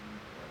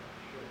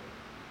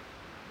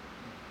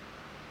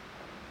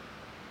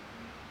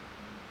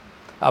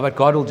 But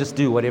God will just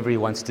do whatever He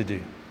wants to do.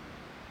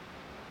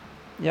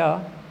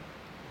 Yeah,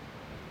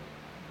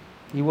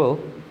 He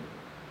will,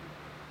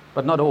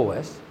 but not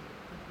always.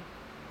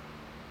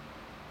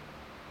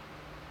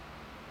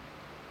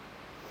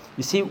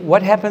 You see,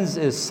 what happens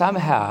is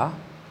somehow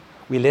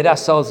we let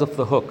ourselves off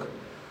the hook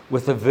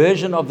with a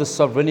version of the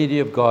sovereignty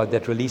of God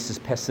that releases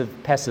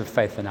passive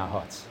faith in our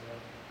hearts.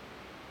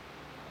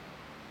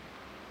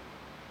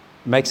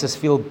 It makes us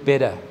feel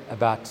better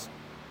about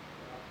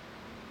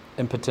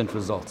impotent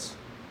results.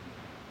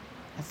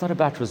 It's not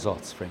about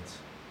results, friends.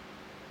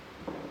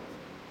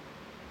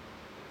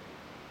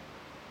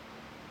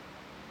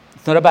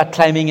 It's not about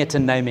claiming it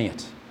and naming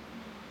it.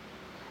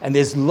 And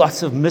there's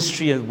lots of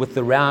mystery with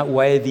the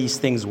way these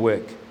things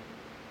work.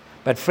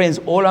 But friends,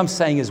 all I'm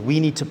saying is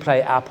we need to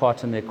play our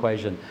part in the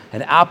equation.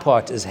 And our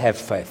part is have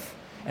faith.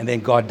 And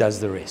then God does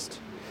the rest.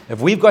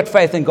 If we've got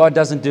faith and God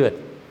doesn't do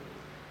it,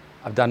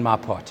 I've done my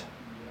part.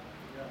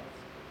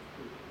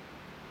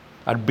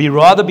 I'd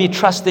rather be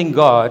trusting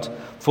God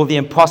for the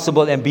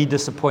impossible and be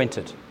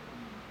disappointed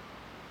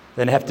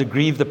than have to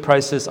grieve the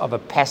process of a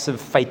passive,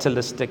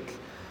 fatalistic,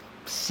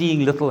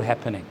 seeing little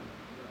happening.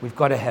 We've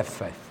got to have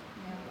faith.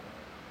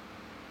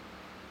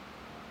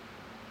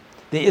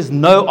 There is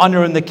no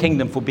honor in the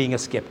kingdom for being a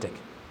skeptic.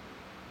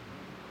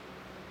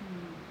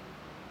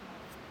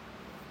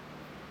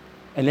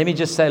 And let me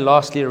just say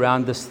lastly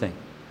around this thing.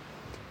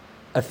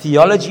 A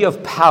theology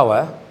of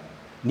power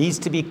needs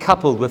to be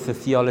coupled with a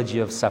theology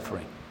of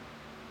suffering.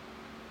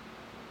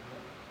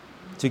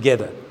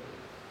 Together.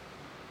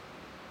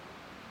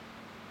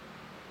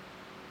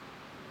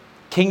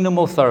 Kingdom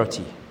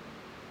authority.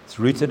 It's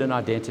rooted in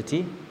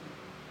identity.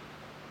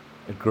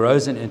 It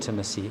grows in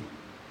intimacy.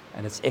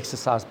 And it's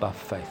exercised by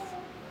faith.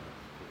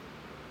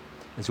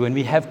 It's when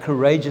we have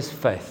courageous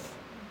faith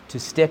to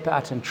step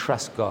out and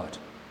trust God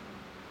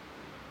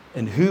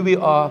in who we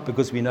are,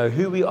 because we know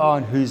who we are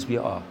and whose we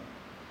are.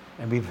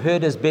 And we've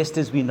heard as best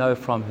as we know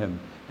from Him,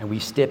 and we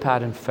step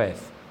out in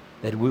faith,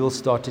 that we will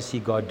start to see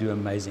God do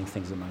amazing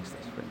things amongst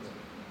us, friends.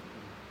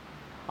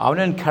 I want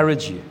to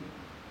encourage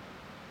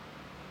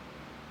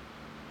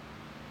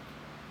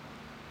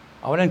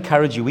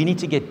you. We need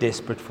to get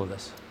desperate for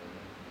this.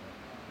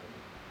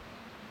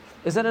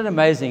 Isn't it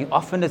amazing?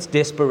 Often it's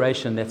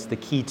desperation that's the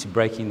key to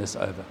breaking this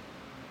over.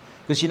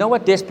 Because you know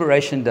what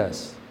desperation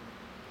does?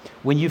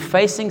 When you're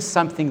facing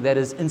something that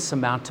is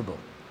insurmountable,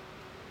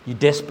 you're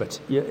desperate.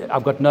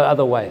 I've got no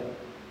other way.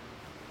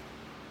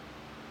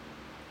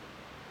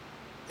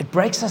 It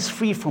breaks us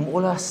free from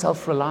all our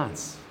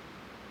self-reliance.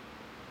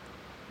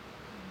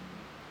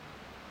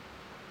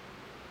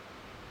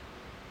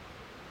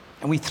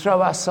 And we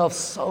throw ourselves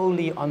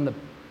solely on the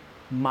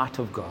might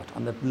of God,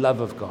 on the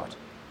love of God.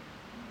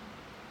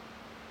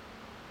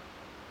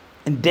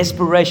 And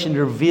desperation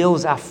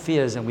reveals our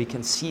fears and we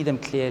can see them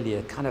clearly.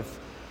 It kind of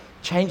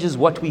changes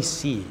what we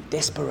see.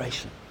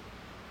 Desperation.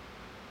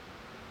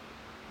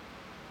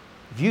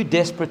 If you're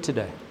desperate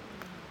today,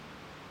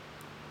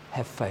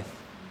 have faith.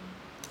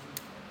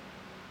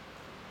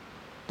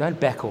 Don't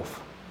back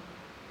off.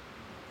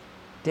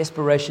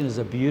 Desperation is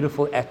a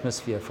beautiful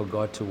atmosphere for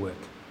God to work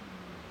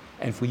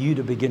and for you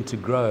to begin to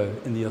grow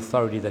in the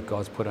authority that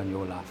God's put on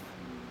your life.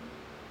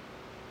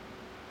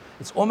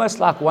 It's almost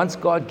like once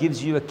God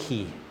gives you a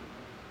key,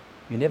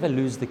 you never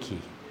lose the key.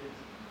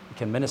 You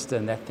can minister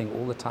in that thing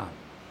all the time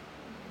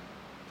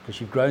because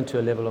you've grown to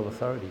a level of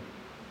authority.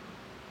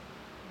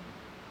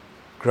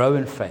 Grow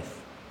in faith.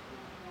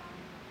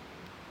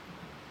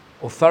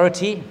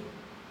 Authority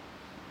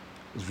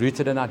is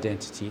rooted in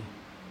identity,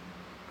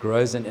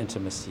 grows in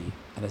intimacy,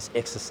 and is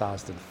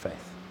exercised in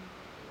faith.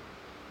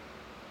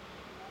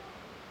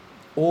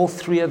 All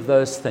three of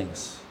those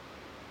things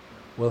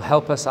will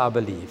help us, I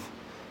believe,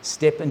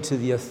 step into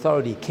the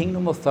authority,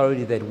 kingdom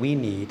authority that we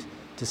need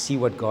to see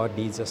what God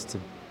needs us to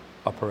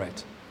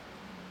operate.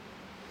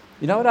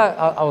 You know what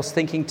I was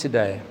thinking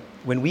today?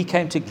 When we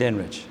came to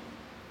Glenridge,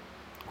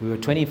 we were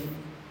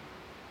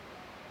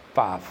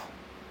 25.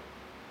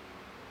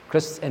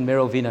 Chris and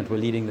Meryl Venant were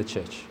leading the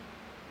church.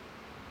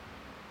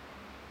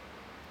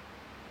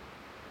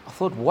 I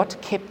thought,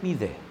 what kept me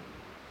there?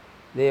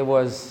 There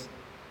was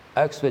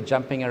oaks were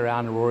jumping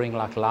around, roaring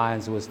like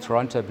lions. There was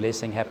Toronto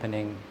blessing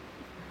happening.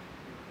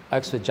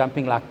 Oaks were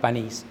jumping like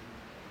bunnies.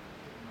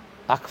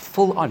 Like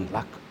full on,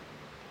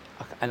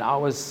 and I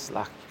was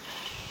like,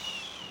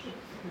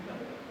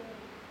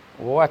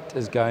 what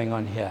is going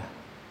on here?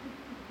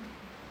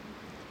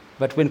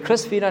 But when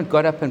Chris Venant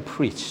got up and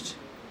preached,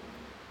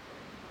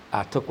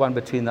 I took one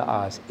between the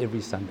eyes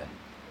every Sunday.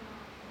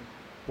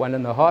 One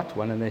in the heart,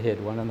 one in the head,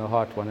 one in the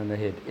heart, one in the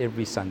head,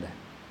 every Sunday.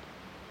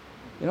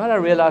 You know what I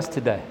realized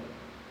today?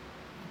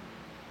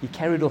 He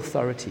carried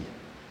authority.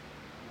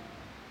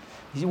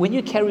 When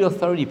you carry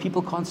authority,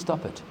 people can't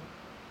stop it.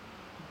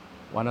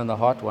 One in the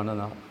heart, one in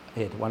the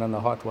head, one in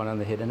the heart, one in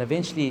the head, and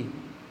eventually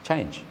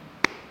change.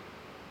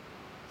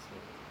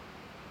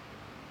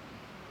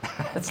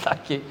 It's like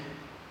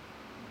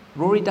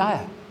Rory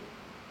Dyer,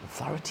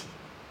 authority.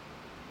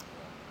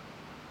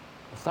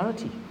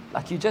 Authority.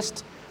 Like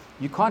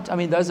you can't, I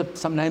mean, those are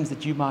some names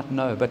that you might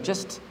know, but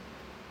just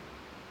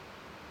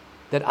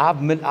that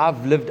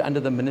I've lived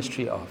under the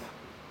ministry of.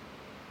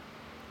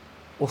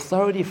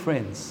 Authority,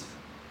 friends,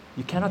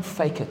 you cannot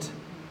fake it.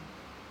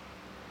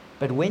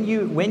 But when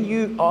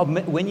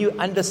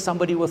you're under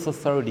somebody with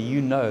authority,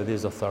 you know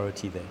there's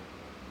authority there.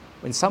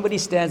 When somebody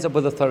stands up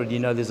with authority, you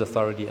know there's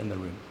authority in the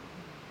room.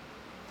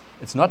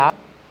 It's not loud,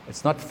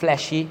 it's not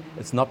flashy,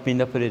 it's not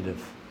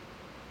manipulative.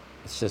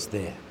 It's just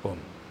there. Boom.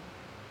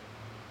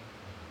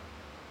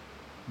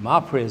 My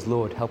prayer is,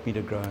 Lord, help me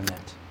to grow in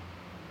that.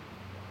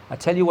 I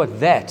tell you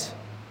what, that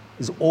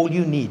is all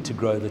you need to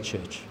grow the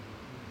church.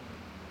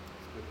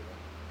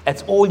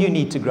 That's all you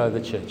need to grow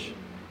the church.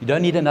 You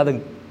don't need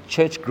another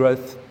church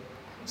growth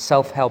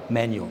self-help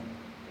manual.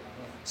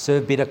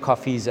 Serve better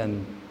coffees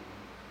and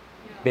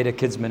better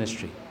kids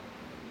ministry.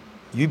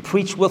 You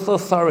preach with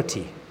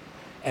authority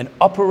and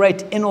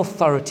operate in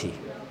authority.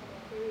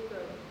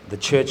 The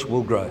church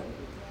will grow.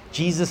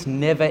 Jesus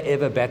never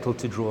ever battled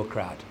to draw a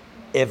crowd.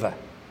 Ever.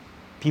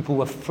 People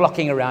were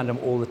flocking around him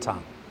all the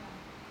time.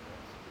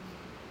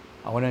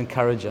 I want to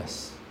encourage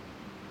us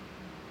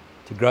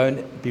to grow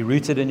and be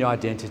rooted in your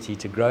identity,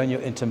 to grow in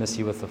your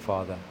intimacy with the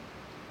Father,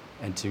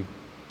 and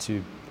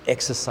to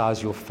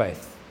exercise your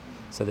faith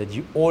so that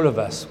all of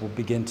us will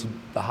begin to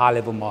the high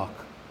level mark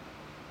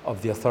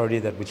of the authority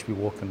that which we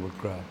walk in will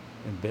grow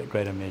in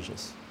greater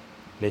measures.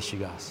 Bless you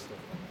guys.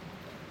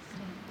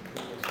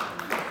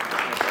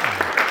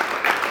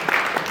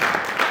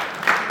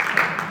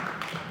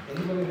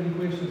 Anybody have any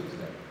questions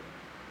today?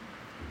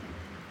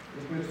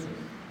 Any questions?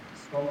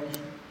 Comments?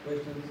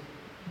 Questions?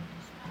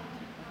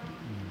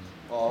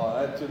 Oh,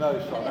 I had to know,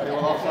 Sean.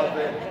 Anyone else out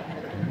there?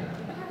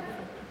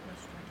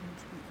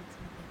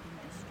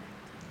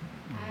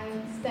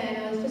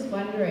 Stan, I was just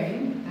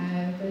wondering,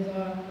 those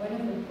are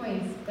wonderful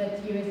points,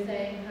 but you were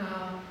saying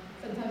how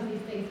sometimes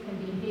these things can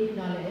be head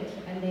knowledge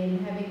and then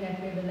having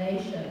that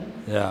revelation.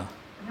 Yeah.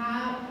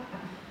 How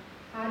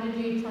did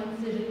you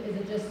transition? Is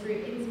it just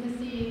through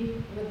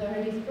intimacy with the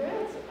Holy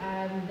Spirit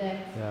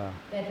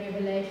that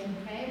revelation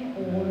came?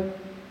 Or,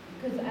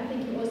 because I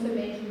think you also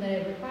mentioned that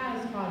it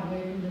requires hard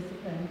work and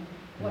discipline.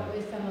 What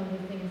were some of the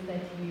things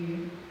that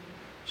you...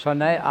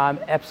 Shanae, I'm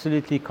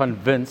absolutely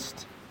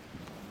convinced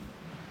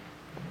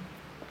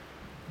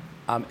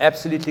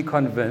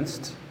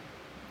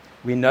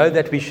we know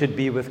that we should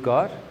be with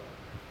God,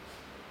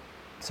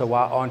 so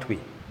why aren't we?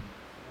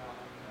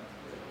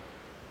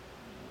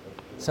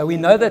 So we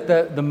know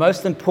that the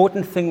most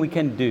important thing we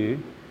can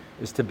do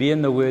is to be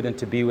in the Word and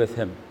to be with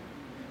Him,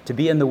 to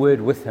be in the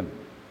Word with Him.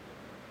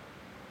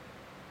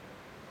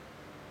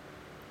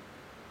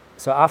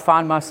 So I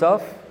find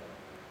myself,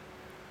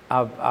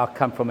 I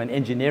come from an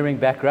engineering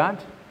background,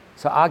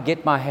 so I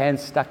get my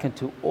hands stuck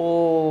into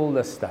all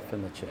the stuff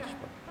in the church.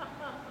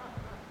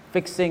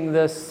 Fixing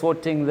this,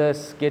 sorting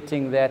this,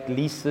 getting that,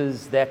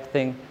 leases, that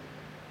thing.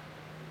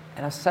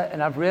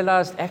 And I've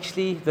realized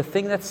actually the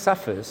thing that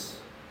suffers,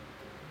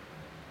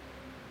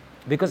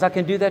 because I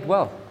can do that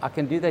well, I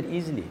can do that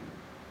easily.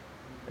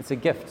 It's a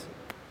gift.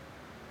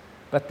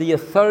 But the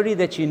authority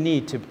that you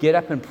need to get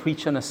up and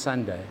preach on a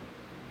Sunday,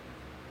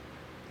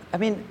 I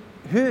mean,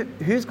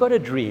 who's got a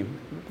dream?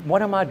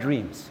 One of my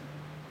dreams,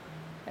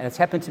 and it's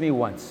happened to me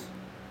once,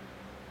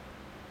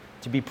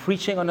 to be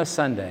preaching on a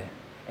Sunday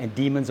and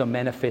demons are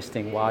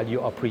manifesting while you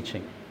are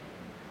preaching.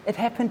 It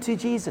happened to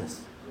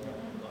Jesus.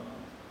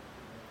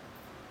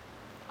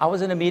 I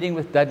was in a meeting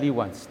with Dudley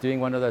once,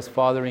 doing one of those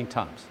fathering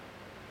times.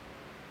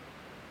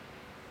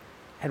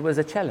 It was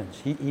a challenge.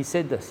 He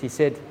said this. He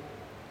said,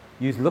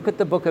 you look at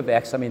the book of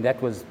Acts. I mean,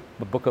 that was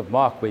the book of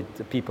Mark where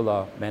the people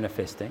are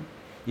manifesting.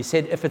 He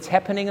said, if it's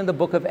happening in the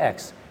book of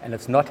Acts and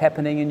it's not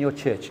happening in your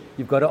church,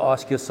 you've got to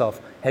ask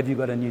yourself, have you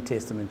got a New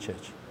Testament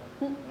church?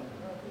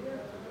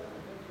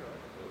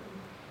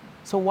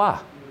 So why?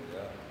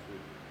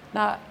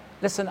 Now,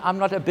 listen, I'm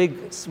not a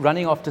big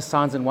running after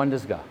signs and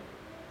wonders guy.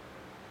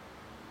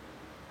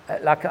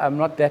 I'm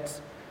not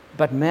that,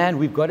 but man,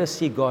 we've got to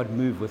see God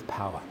move with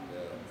power.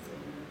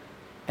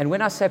 And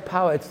when I say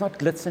power, it's not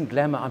glitz and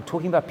glamour. I'm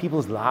talking about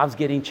people's lives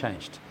getting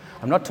changed.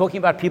 I'm not talking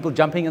about people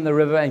jumping in the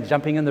river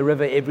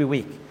every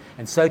week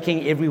and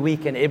soaking every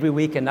week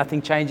and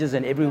nothing changes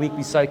and every week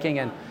we're soaking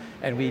and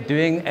we're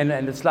doing, and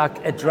it's like,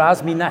 it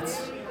drives me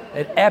nuts.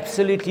 It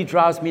absolutely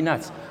drives me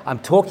nuts. I'm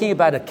talking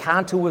about an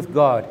encounter with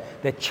God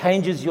that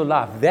changes your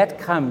life. That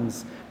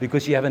comes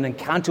because you have an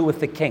encounter with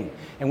the King.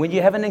 And when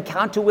you have an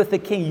encounter with the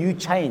King, you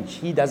change.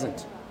 He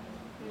doesn't.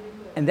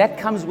 And that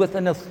comes with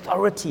an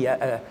authority,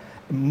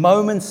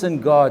 moments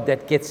in God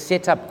that gets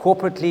set up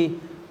corporately.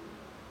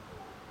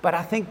 But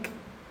I think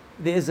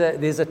there's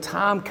a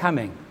time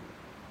coming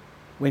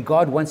when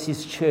God wants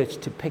His church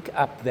to pick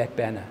up that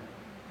banner.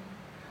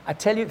 I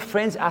tell you,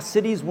 friends, our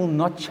cities will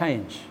not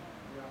change.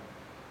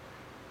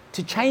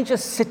 To change a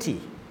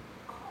city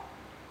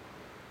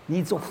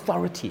needs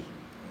authority.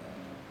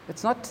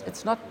 It's not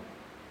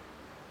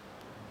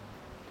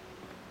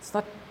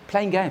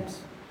playing games.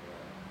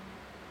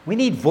 We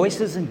need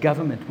voices in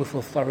government with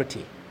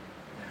authority.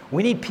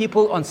 We need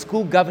people on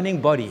school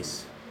governing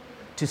bodies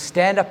to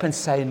stand up and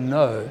say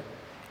no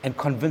and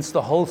convince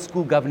the whole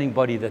school governing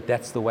body that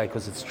that's the way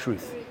because it's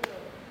truth.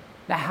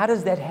 Now, how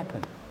does that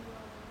happen?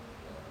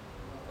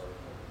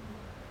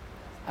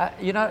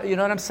 You know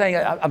what I'm saying?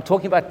 I'm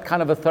talking about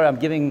kind of authority. I'm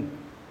giving,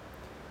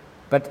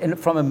 but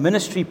from a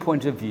ministry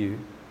point of view,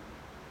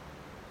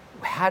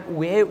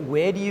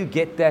 Where do you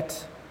get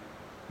that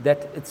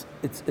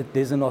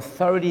there's an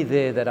authority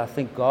there that I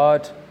think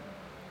God,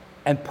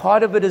 and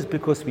part of it is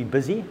because we're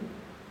busy,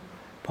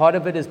 part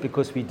of it is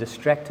because we're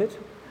distracted,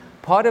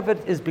 part of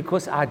it is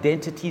because our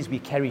identities, we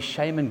carry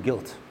shame and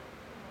guilt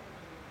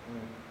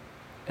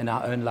in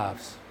our own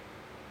lives.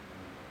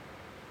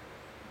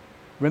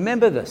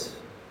 Remember this.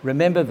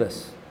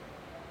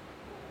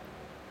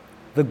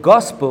 The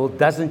gospel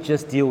doesn't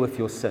just deal with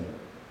your sin.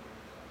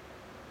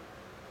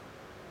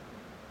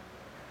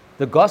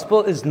 The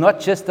gospel is not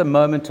just a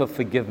moment of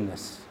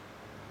forgiveness.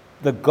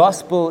 The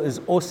gospel is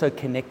also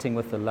connecting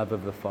with the love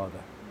of the Father.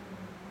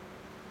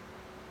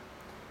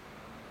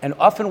 And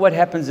often what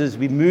happens is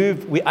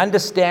we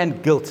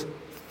understand guilt,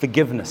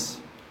 forgiveness.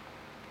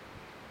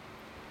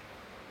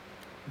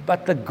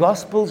 But the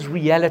gospel's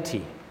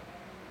reality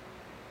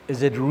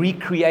is it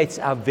recreates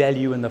our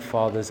value in the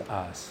Father's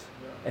eyes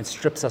and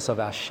strips us of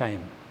our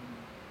shame.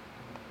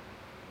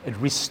 It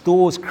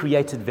restores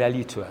created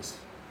value to us.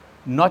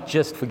 Not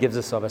just forgives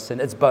us of our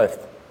sin, it's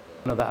both.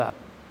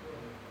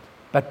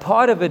 But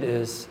part of it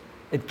is,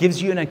 it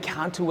gives you an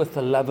encounter with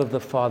the love of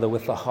the Father,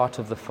 with the heart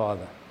of the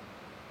Father.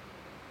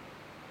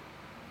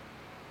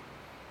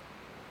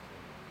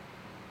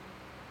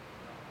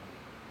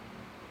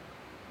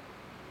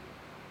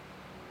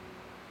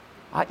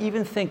 I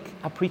even think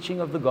our preaching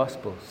of the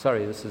gospel,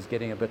 sorry, this is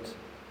getting a bit...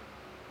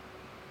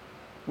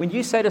 When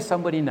you say to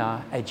somebody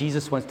now, hey,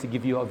 Jesus wants to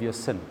give you of your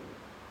sin,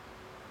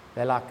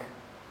 they're like,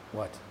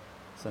 what?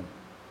 Sin.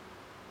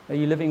 Are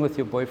you living with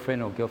your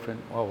boyfriend or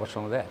girlfriend? Oh, what's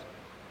wrong with that?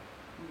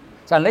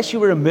 So unless you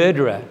were a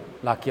murderer,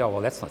 like, yeah,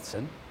 well, that's not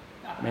sin.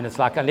 I mean, it's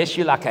like, unless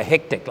you're like a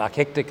hectic, like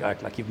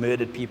you've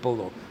murdered people,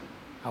 or,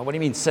 oh, what do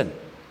you mean sin?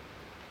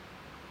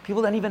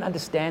 People don't even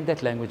understand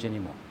that language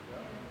anymore.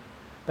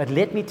 But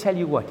let me tell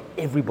you what,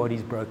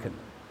 everybody's broken.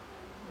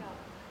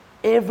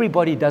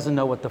 Everybody doesn't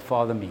know what the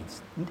Father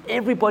means.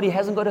 Everybody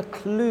hasn't got a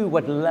clue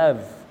what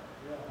love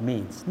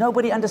means.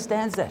 Nobody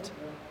understands that.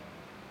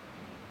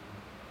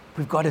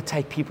 We've got to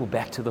take people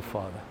back to the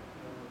Father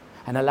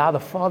and allow the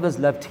Father's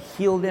love to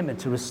heal them and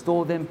to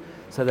restore them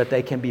so that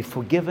they can be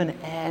forgiven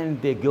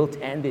and their guilt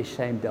and their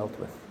shame dealt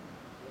with.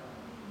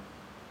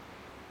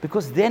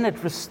 Because then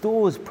it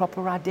restores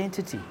proper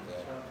identity.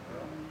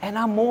 And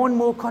I'm more and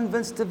more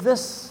convinced of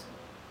this.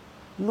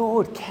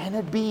 Lord, can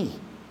it be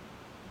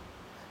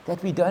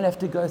that we don't have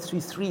to go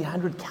through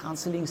 300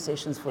 counseling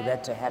sessions for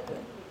that to happen?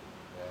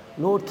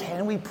 Lord,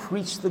 can we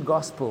preach the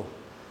gospel?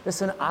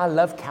 Listen, I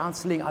love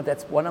counseling.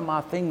 That's one of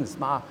my things.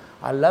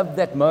 I love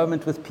that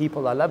moment with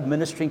people. I love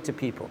ministering to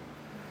people.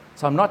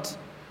 So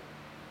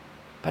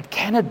but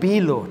can it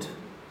be, Lord,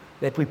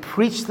 that we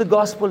preach the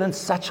gospel in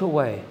such a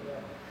way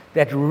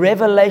that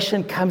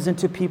revelation comes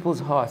into people's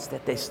hearts,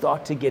 that they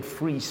start to get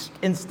free,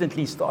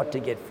 instantly start to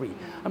get free?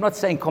 I'm not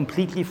saying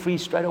completely free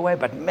straight away,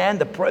 but man,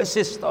 the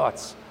process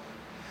starts.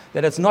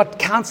 That it's not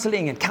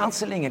counseling and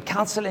counseling and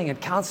counseling and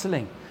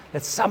counseling,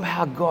 that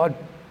somehow God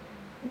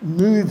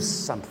moves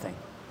something.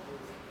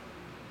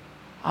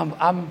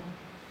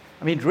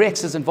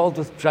 Rex is involved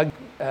with drug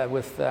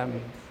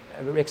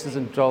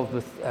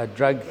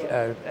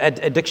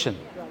addiction.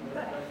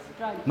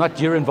 Not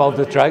you're involved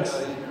with drugs.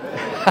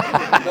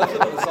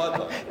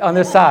 On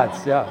the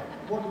sides, yeah.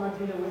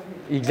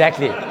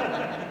 Exactly.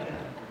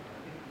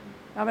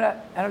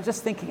 And I'm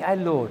just thinking, hey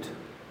Lord,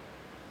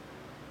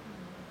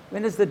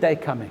 when is the day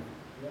coming?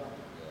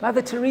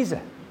 Mother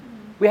Teresa.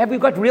 We've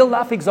got real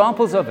life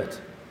examples of it.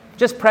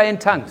 Just pray in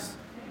tongues.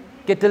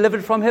 Get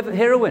delivered from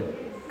heroin.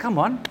 Come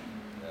on.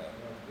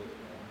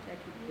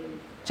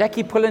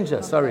 Jackie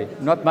Pullinger, sorry,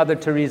 not Mother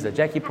Teresa,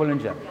 Jackie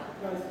Pullinger.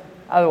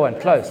 Other one,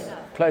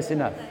 close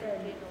enough.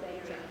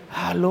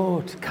 Ah,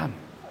 Lord, come.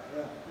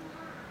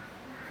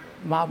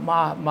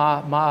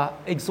 My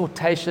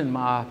exhortation,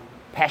 my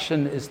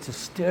passion is to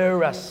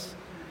stir us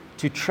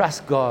to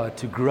trust God,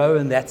 to grow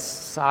in that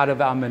side of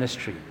our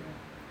ministry,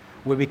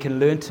 where we can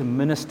learn to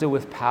minister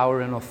with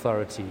power and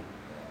authority,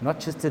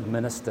 not just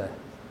administer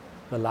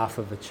the life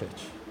of the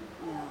church.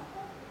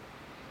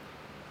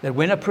 That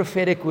when a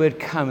prophetic word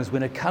comes,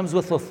 when it comes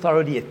with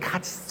authority, it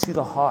cuts to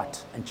the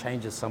heart and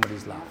changes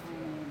somebody's life.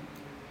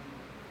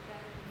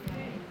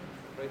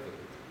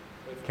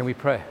 Can we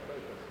pray?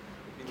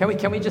 Can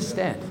we just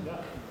stand?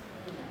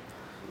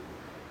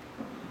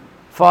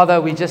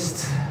 Father, we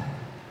just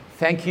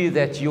thank you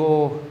that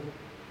your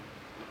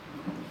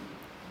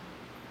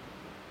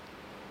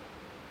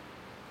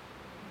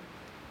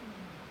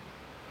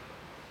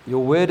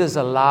word is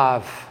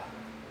alive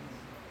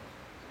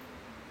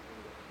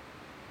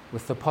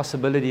with the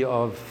possibility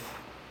of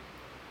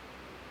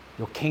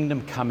your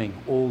kingdom coming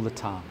all the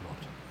time, Lord.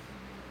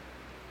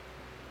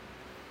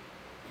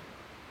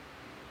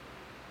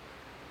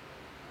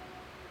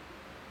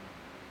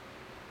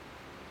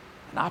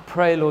 And I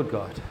pray, Lord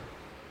God,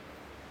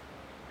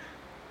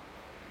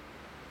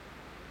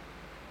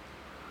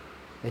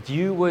 that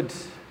you would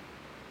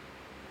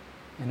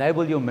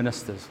enable your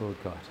ministers, Lord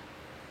God.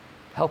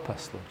 Help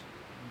us, Lord.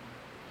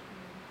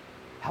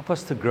 Help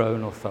us to grow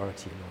in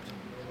authority, Lord.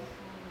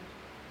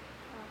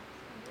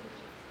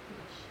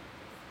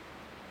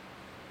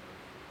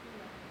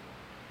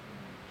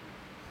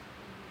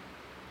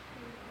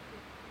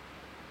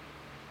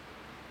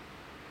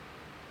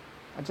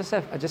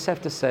 I just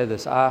have to say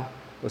this. I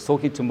was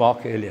talking to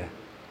Mark earlier.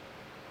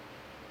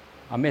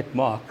 I met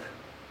Mark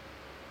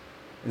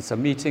in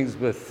some meetings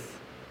with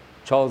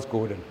Charles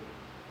Gordon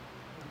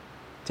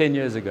 10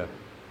 years ago.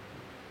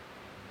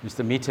 Used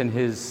to meet in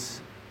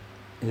his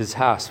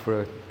house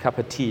for a cup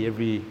of tea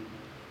every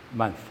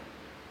month.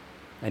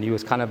 And he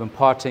was kind of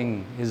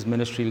imparting his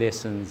ministry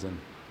lessons. And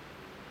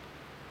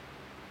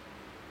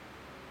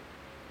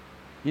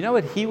you know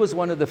what? He was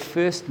one of the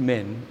first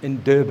men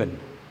in Durban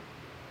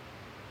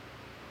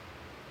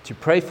to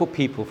pray for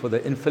people for the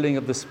infilling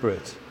of the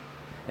Spirit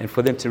and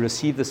for them to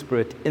receive the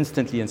Spirit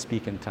instantly and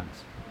speak in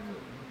tongues.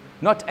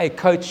 Not a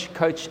coach,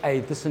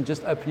 listen,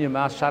 just open your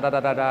mouth,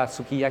 sha-da-da-da-da,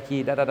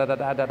 sukiyaki,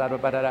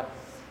 da-da-da-da-da-da-da-da-da.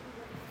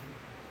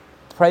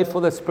 Pray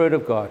for the Spirit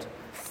of God,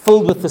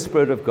 filled with the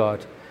Spirit of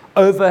God,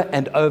 over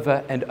and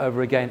over and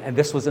over again. And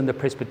this was in the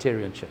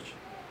Presbyterian church.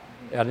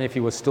 I don't know if he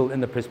was still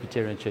in the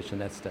Presbyterian church in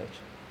that stage.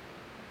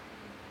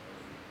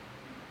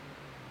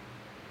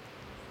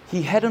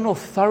 He had an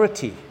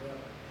authority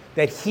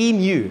that he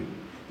knew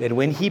that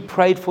when he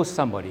prayed for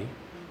somebody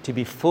to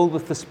be filled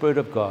with the Spirit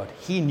of God,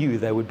 he knew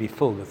they would be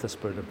filled with the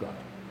Spirit of God.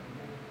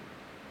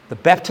 The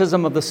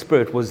baptism of the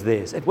Spirit was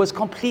theirs. It was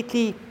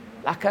completely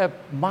like a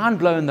mind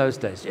blow in those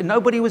days.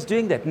 Nobody was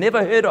doing that.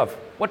 Never heard of.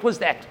 What was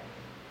that?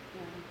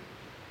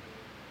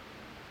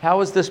 How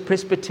was this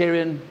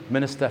Presbyterian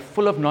minister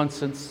full of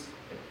nonsense?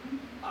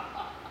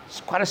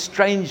 It's quite a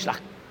strange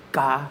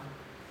guy.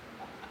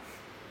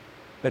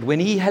 But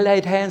when he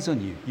laid hands on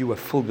you, you were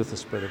filled with the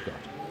Spirit of God.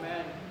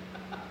 Amen.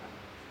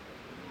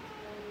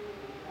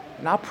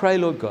 And I pray,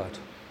 Lord God,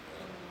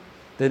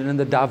 that in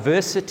the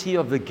diversity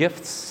of the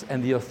gifts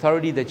and the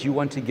authority that you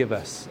want to give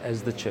us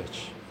as the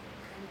church,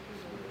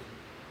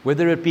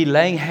 whether it be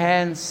laying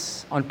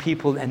hands on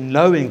people and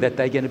knowing that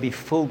they're going to be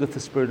filled with the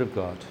Spirit of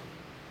God,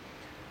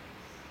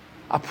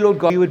 I pray, Lord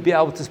God, you would be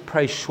able to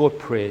pray short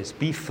prayers,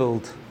 be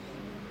filled,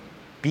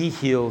 be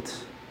healed,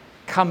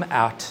 come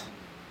out.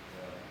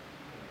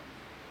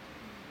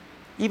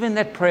 Even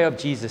that prayer of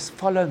Jesus,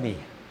 follow me,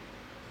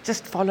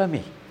 just follow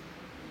me.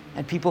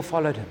 And people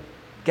followed him,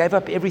 gave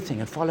up everything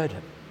and followed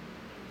him.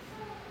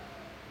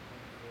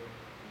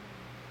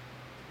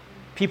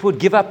 People would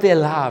give up their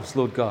lives,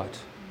 Lord God,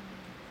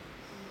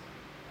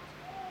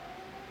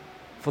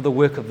 for the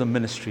work of the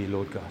ministry,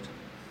 Lord God,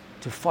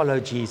 to follow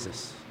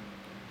Jesus.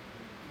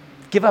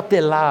 Give up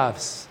their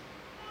lives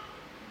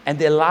and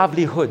their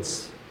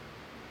livelihoods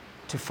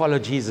to follow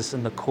Jesus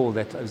in the call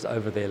that is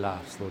over their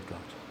lives, Lord God.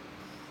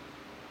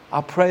 I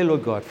pray,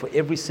 Lord God, for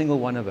every single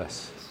one of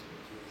us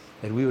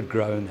that we would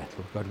grow in that,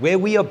 Lord God. Where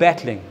we are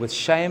battling with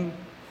shame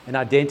and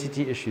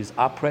identity issues,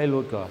 I pray,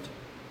 Lord God,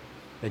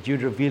 that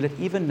you'd reveal it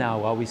even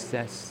now while we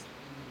standing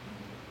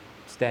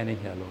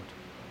here, Lord.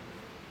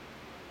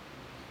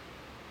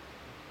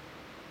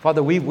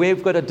 Father,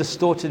 we've got a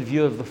distorted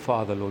view of the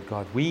Father, Lord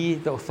God. The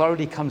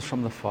authority comes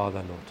from the Father,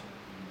 Lord.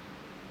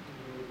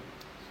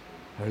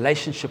 A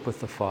relationship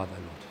with the Father,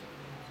 Lord.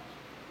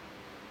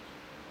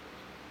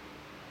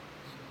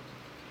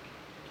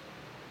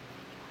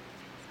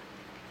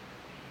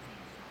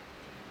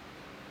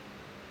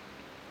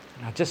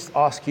 And I just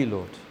ask you,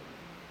 Lord,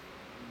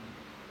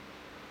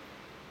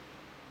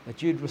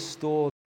 that you'd restore